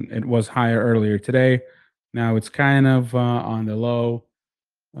 It was higher earlier today. Now it's kind of on the low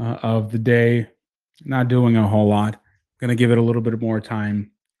of the day. Not doing a whole lot. Gonna give it a little bit more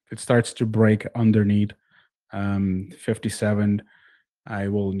time. If it starts to break underneath 57, I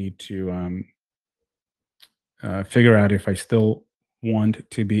will need to figure out if I still want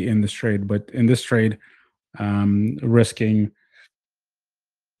to be in this trade. But in this trade, risking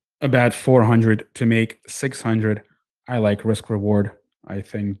about 400 to make 600, I like risk reward. I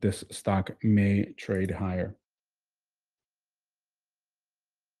think this stock may trade higher.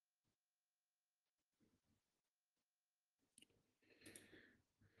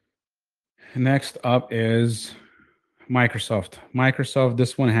 Next up is Microsoft. Microsoft,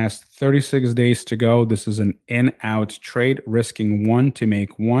 this one has 36 days to go. This is an in out trade, risking one to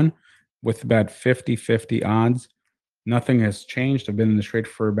make one with about 50-50 odds. Nothing has changed. I've been in the trade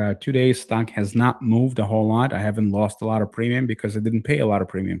for about 2 days. Stock has not moved a whole lot. I haven't lost a lot of premium because I didn't pay a lot of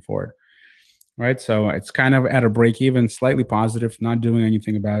premium for it. Right. So it's kind of at a break even, slightly positive, not doing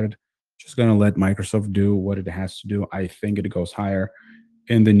anything about it. Just going to let Microsoft do what it has to do. I think it goes higher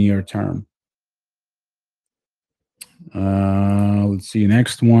in the near term. Let's see.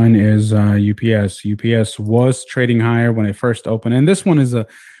 Next one is UPS. UPS was trading higher when it first opened, and this one is a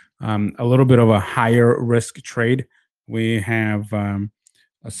little bit of a higher risk trade. We have a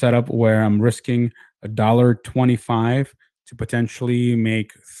setup where I'm risking $1.25 to potentially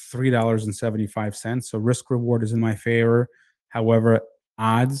make $3.75. So risk reward is in my favor. However,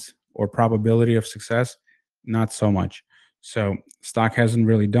 odds or probability of success, not so much. So stock hasn't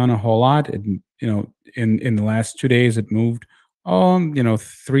really done a whole lot. It, in the last 2 days, it moved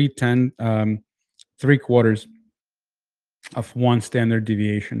 310, 3/4 of one standard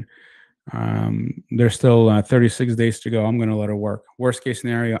deviation. There's still 36 days to go. I'm going to let it work. Worst case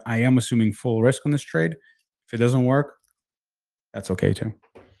scenario, I am assuming full risk on this trade. If it doesn't work, that's okay too.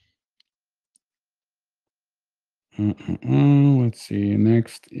 Let's see.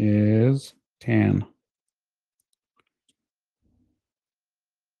 Next is TAN.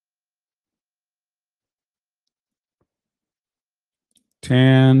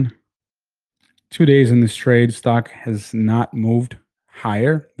 TAN. 2 days in this trade, stock has not moved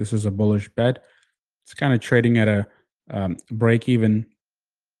higher. This is a bullish bet. It's kind of trading at a break even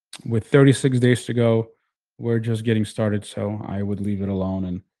with 36 days to go. We're just getting started, so I would leave it alone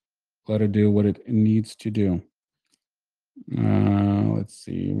and let it do what it needs to do. Let's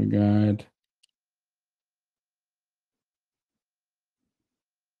see. We got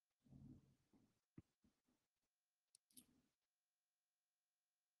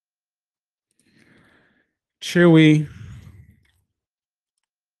Chewy,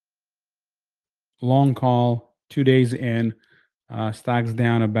 long call, 2 days in. Stock's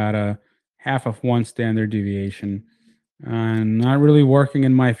down about a half of one standard deviation. Not really working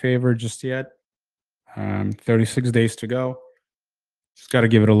in my favor just yet. 36 days to go. Just got to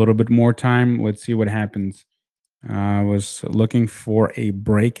give it a little bit more time. Let's see what happens. I was looking for a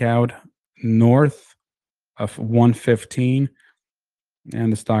breakout north of 115,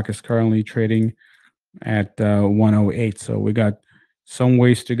 and the stock is currently trading at 108. So we got some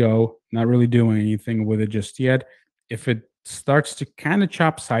ways to go. Not really doing anything with it just yet. If it starts to kind of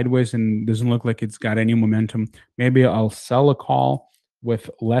chop sideways and doesn't look like it's got any momentum, maybe I'll sell a call with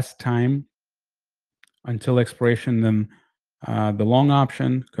less time until expiration than the long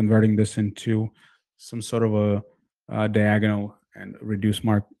option, converting this into some sort of a diagonal and reduce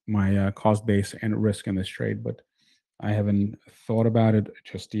my cost base and risk in this trade. But I haven't thought about it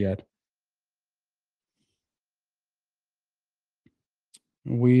just yet.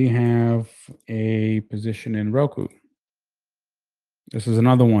 We have a position in Roku. This is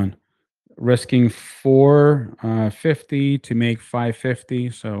another one. Risking 450 to make 550.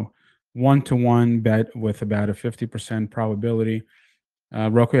 So 1-to-1 bet with about a 50% probability.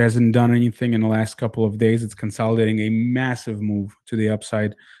 Roku hasn't done anything in the last couple of days. It's consolidating a massive move to the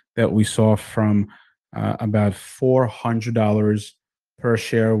upside that we saw from about $400 per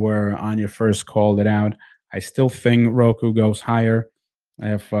share, where Anya first called it out. I still think Roku goes higher. I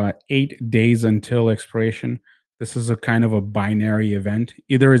have 8 days until expiration. This is a kind of a binary event.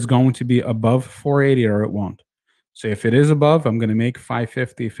 Either it's going to be above 480 or it won't. So if it is above, I'm going to make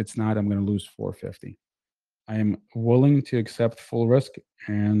 550. If it's not, I'm going to lose 450. I am willing to accept full risk,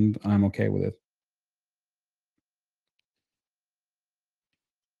 and I'm okay with it.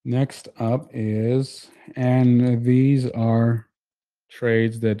 Next up is, and these are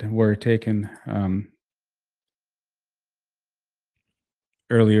trades that were taken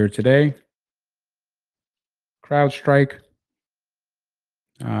earlier today. CrowdStrike,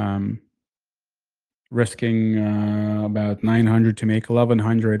 risking about 900 to make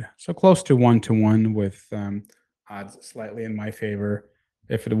 1100, so close to 1-to-1 with odds slightly in my favor.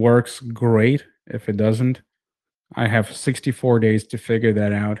 If it works, great. If it doesn't, I have 64 days to figure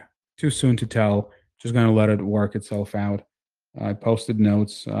that out. Too soon to tell. Just going to let it work itself out. I posted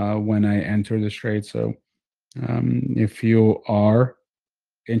notes when I enter this trade. So if you are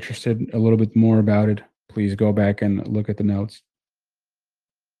interested a little bit more about it, please go back and look at the notes.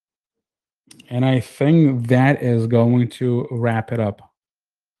 And I think that is going to wrap it up.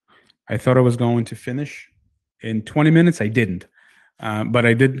 I thought I was going to finish in 20 minutes. I didn't. But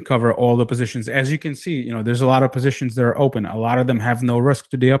I did cover all the positions. As you can see, there's a lot of positions that are open. A lot of them have no risk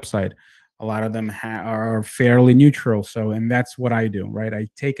to the upside. A lot of them are fairly neutral. So, and that's what I do, right? I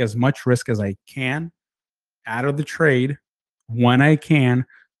take as much risk as I can out of the trade when I can.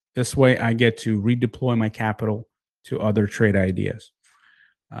 This way, I get to redeploy my capital to other trade ideas.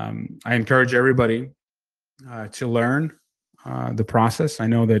 I encourage everybody to learn the process. I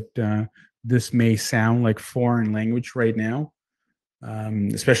know that this may sound like foreign language right now,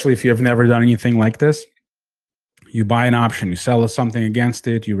 especially if you have never done anything like this. You buy an option, you sell something against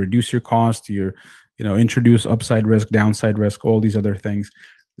it, you reduce your cost, you introduce upside risk, downside risk, all these other things.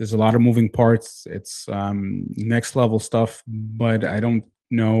 There's a lot of moving parts. It's next level stuff, but I don't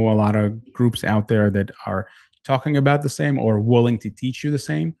know a lot of groups out there that are talking about the same or willing to teach you the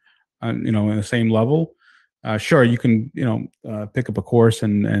same, in the same level. Sure, you can pick up a course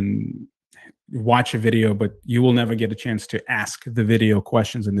and watch a video, but you will never get a chance to ask the video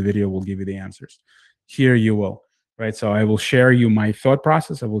questions, and the video will give you the answers. Here you will, right? So I will share you my thought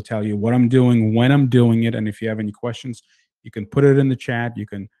process. I will tell you what I'm doing, when I'm doing it, and if you have any questions, you can put it in the chat. You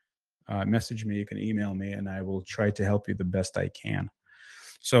can message me. You can email me, and I will try to help you the best I can.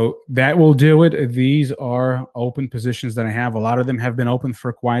 So that will do it. These are open positions that I have. A lot of them have been open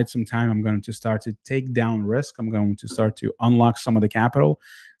for quite some time. I'm going to start to take down risk. I'm going to start to unlock some of the capital.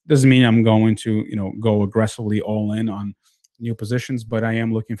 Doesn't mean I'm going to, go aggressively all in on new positions, but I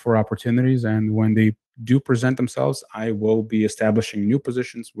am looking for opportunities. And when they do present themselves, I will be establishing new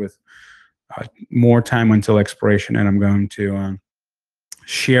positions with more time until expiration. And I'm going to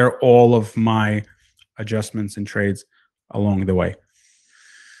share all of my adjustments and trades along the way.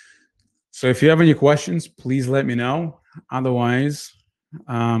 So if you have any questions, please let me know. Otherwise,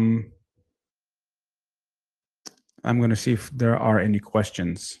 I'm going to see if there are any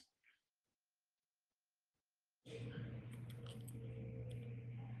questions.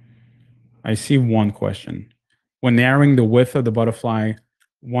 I see one question. When narrowing the width of the butterfly,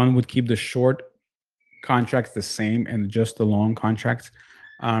 one would keep the short contracts the same and just the long contracts.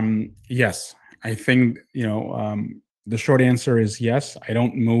 Yes, I think, the short answer is yes. I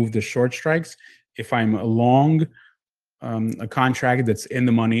don't move the short strikes. If I'm long a contract that's in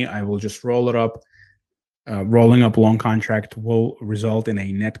the money, I will just roll it up. Rolling up long contract will result in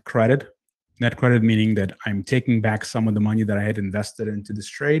a net credit. Net credit meaning that I'm taking back some of the money that I had invested into this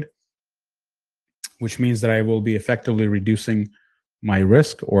trade, which means that I will be effectively reducing my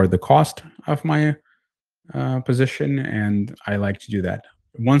risk or the cost of my position, and I like to do that.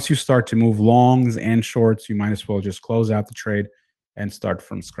 Once you start to move longs and shorts, you might as well just close out the trade and start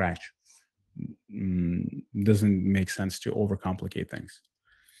from scratch. Doesn't make sense to overcomplicate things.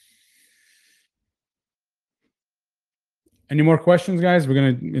 Any more questions, guys? We're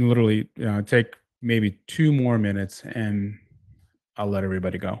going to literally take maybe 2 more minutes, and I'll let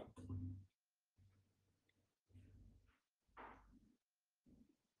everybody go.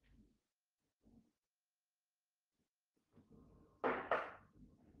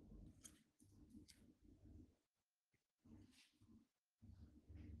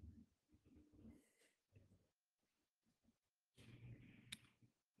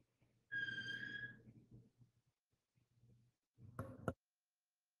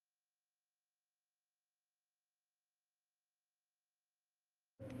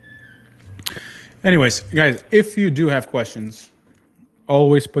 Anyways, guys, if you do have questions,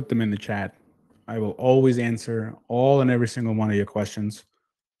 always put them in the chat. I will always answer all and every single one of your questions.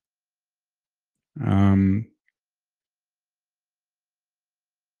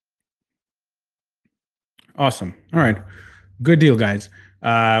 Awesome. All right. Good deal, guys.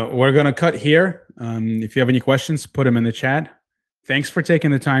 We're going to cut here. If you have any questions, put them in the chat. Thanks for taking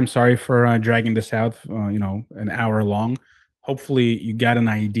the time. Sorry for dragging this out, an hour long. Hopefully you got an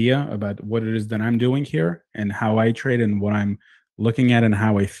idea about what it is that I'm doing here and how I trade and what I'm looking at and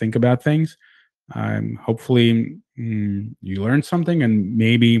how I think about things. Hopefully, you learned something, and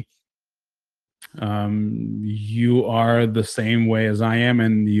maybe you are the same way as I am,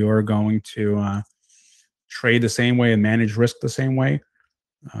 and you're going to trade the same way and manage risk the same way.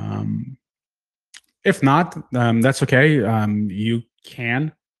 Um, if not, that's okay. You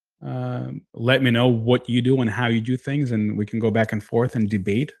can let me know what you do and how you do things, and we can go back and forth and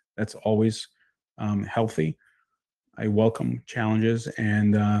debate. That's always healthy. I welcome challenges,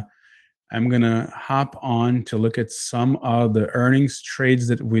 and I'm gonna hop on to look at some of the earnings trades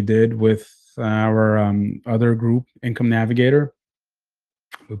that we did with our other group, Income Navigator.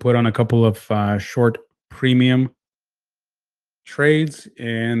 We put on a couple of short premium trades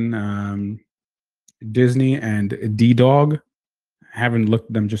in Disney and D-Dog. Haven't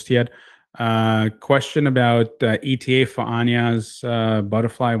looked at them just yet. Question about ETA for Anya's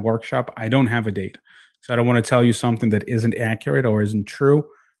butterfly workshop. I don't have a date, so I don't want to tell you something that isn't accurate or isn't true.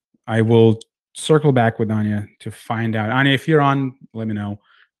 I will circle back with Anya to find out. Anya, if you're on, let me know.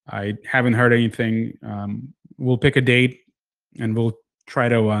 I haven't heard anything. We'll pick a date and we'll try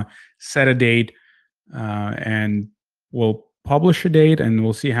to set a date, and we'll publish a date, and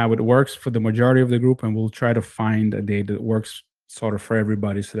we'll see how it works for the majority of the group, and we'll try to find a date that works sort of for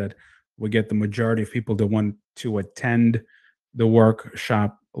everybody so that we get the majority of people that want to attend the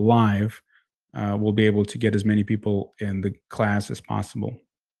workshop live. We'll be able to get as many people in the class as possible.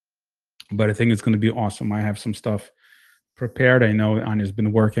 But I think it's going to be awesome. I have some stuff prepared. I know Anya's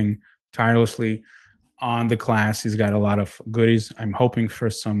been working tirelessly on the class. He's got a lot of goodies. I'm hoping for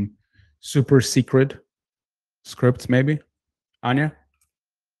some super secret scripts, maybe. Anya,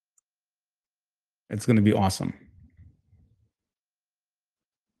 it's going to be awesome.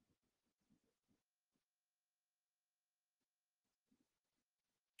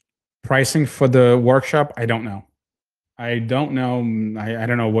 Pricing for the workshop, I don't know. I don't know. I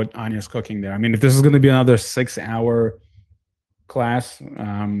don't know what Anya's cooking there. I mean, if this is going to be another 6-hour class,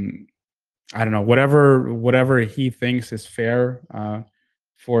 I don't know. Whatever he thinks is fair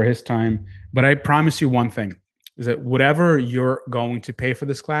for his time. But I promise you one thing: is that whatever you're going to pay for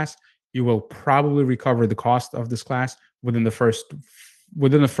this class, you will probably recover the cost of this class within the first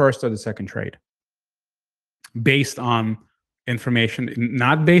or the second trade, based on information,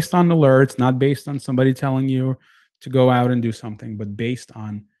 not based on alerts, not based on somebody telling you to go out and do something, but based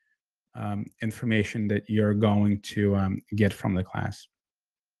on information that you're going to get from the class.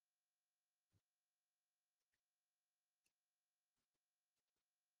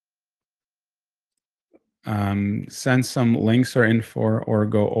 Send some links or info, or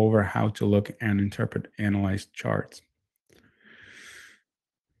go over how to look and interpret analyzed charts.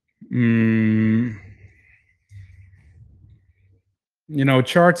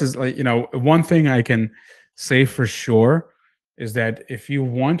 Charts is like, one thing I can say for sure is that if you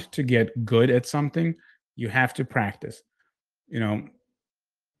want to get good at something, you have to practice.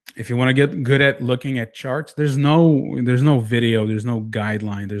 If you want to get good at looking at charts, there's no video, there's no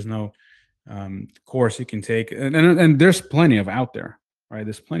guideline, there's no course you can take, and there's plenty of out there, right?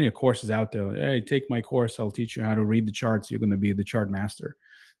 There's plenty of courses out there. Hey, take my course, I'll teach you how to read the charts, you're going to be the chart master.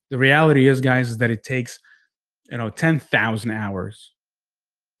 The reality is, guys, is that it takes 10,000 hours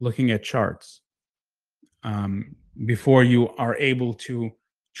looking at charts before you are able to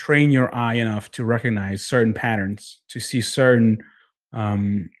train your eye enough to recognize certain patterns, to see certain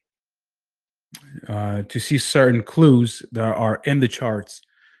clues that are in the charts,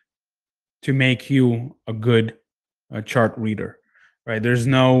 to make you a good chart reader, right? There's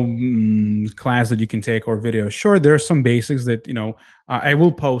no class that you can take or video. Sure, there are some basics that I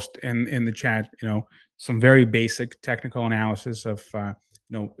will post in the chat. Some very basic technical analysis of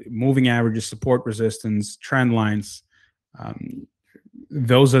moving averages, support, resistance, trend lines.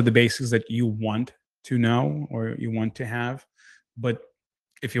 Those are the basics that you want to know or you want to have. But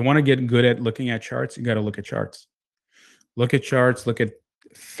if you want to get good at looking at charts, you got to look at charts. Look at charts. Look at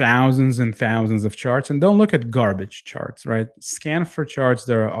thousands and thousands of charts, and don't look at garbage charts, right? Scan for charts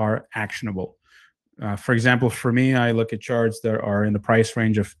that are actionable. For example, for me, I look at charts that are in the price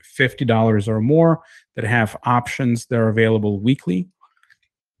range of $50 or more, that have options that are available weekly.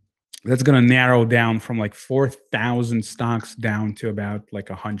 That's going to narrow down from like 4,000 stocks down to about like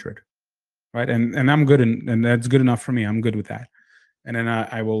 100, right? And I'm good, and that's good enough for me. I'm good with that. And then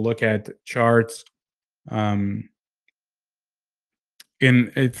I will look at charts from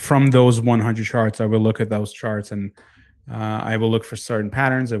those 100 charts. I will look at those charts, and I will look for certain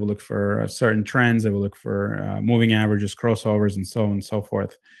patterns. I will look for certain trends. I will look for moving averages, crossovers, and so on and so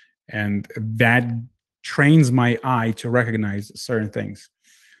forth. And that trains my eye to recognize certain things.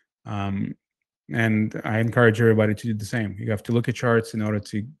 And I encourage everybody to do the same. You have to look at charts in order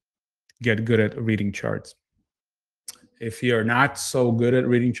to get good at reading charts. If you're not so good at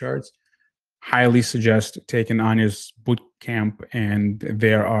reading charts, highly suggest taking Anya's boot camp. And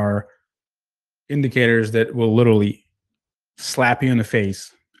there are indicators that will literally slap you in the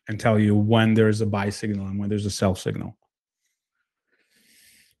face and tell you when there's a buy signal and when there's a sell signal.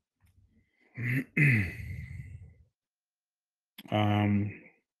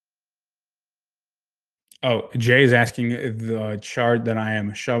 Oh, Jay is asking the chart that I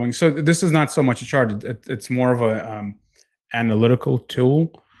am showing. So this is not so much a chart. It's more of a analytical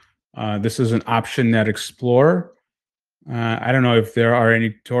tool. This is an OptionNet Explorer. I don't know if there are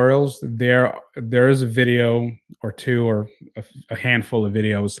any tutorials. There is a video or two or a handful of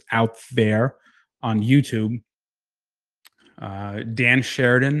videos out there on YouTube. Dan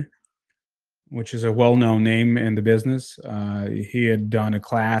Sheridan, which is a well-known name in the business, he had done a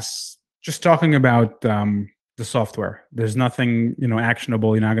class just talking about the software. There's nothing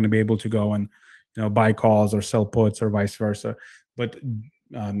actionable. You're not going to be able to go and buy calls or sell puts or vice versa. But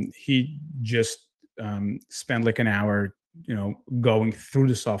he just spent like an hour going through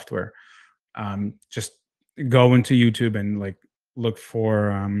the software. Just go into YouTube and like look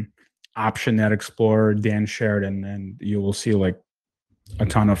for OptionNet Explorer Dan Sheridan, and you will see like a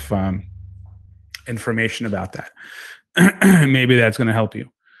ton of information about that. Maybe that's going to help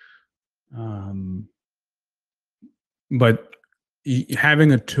you. But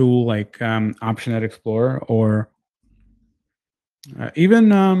having a tool like OptionNet Explorer or even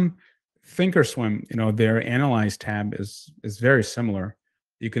Thinkorswim, their Analyze tab is very similar.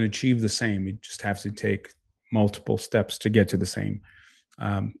 You can achieve the same. You just have to take multiple steps to get to the same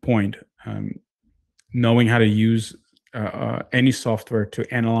point. Knowing how to use any software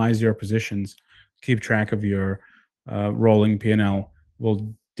to analyze your positions, keep track of your rolling P&L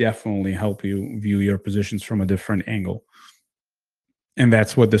will definitely help you view your positions from a different angle. And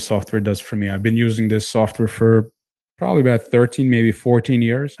that's what this software does for me. I've been using this software for probably about 13, maybe 14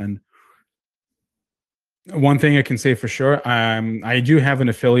 years. And one thing I can say for sure, I do have an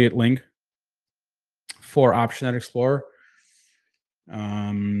affiliate link for OptionNet Explorer.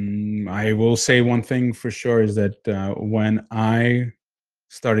 I will say one thing for sure is that when I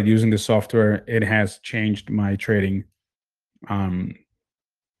started using the software, it has changed my trading,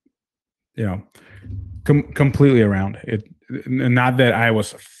 completely around. It not that I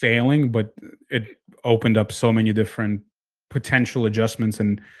was failing, but it opened up so many different potential adjustments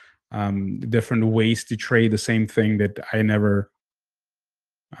and different ways to trade the same thing that I never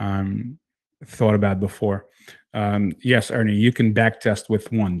thought about before. Yes, Ernie, you can backtest with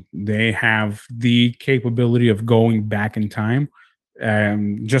one. They have the capability of going back in time.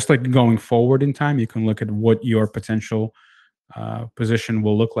 Just like going forward in time, you can look at what your potential position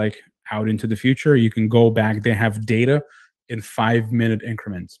will look like out into the future. You can go back. They have data in 5-minute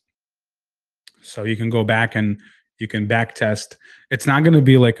increments. So you can go back and you can back test. It's not going to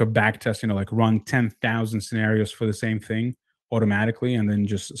be like a back test, like run 10,000 scenarios for the same thing automatically and then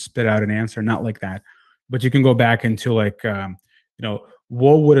just spit out an answer. Not like that. But you can go back into like,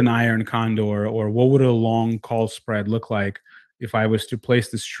 what would an iron condor or what would a long call spread look like if I was to place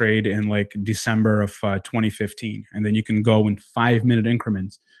this trade in like December of 2015? And then you can go in 5-minute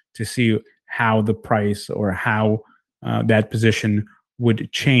increments to see how the price or how that position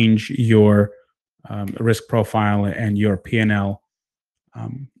would change your risk profile and your P&L.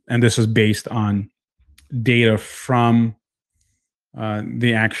 And this is based on data from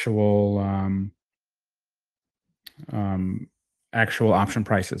the actual option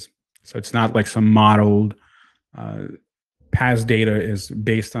prices. So it's not like some modeled past data is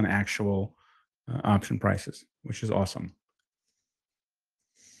based on actual option prices, which is awesome.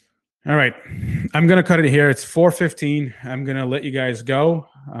 All right, I'm gonna cut it here. It's 4:15. I'm gonna let you guys go.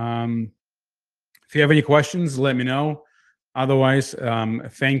 If you have any questions, let me know. Otherwise,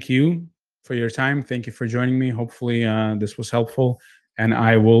 thank you for your time. Thank you for joining me. Hopefully this was helpful, and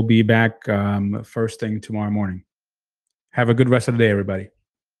I will be back first thing tomorrow morning. Have a good rest of the day, everybody.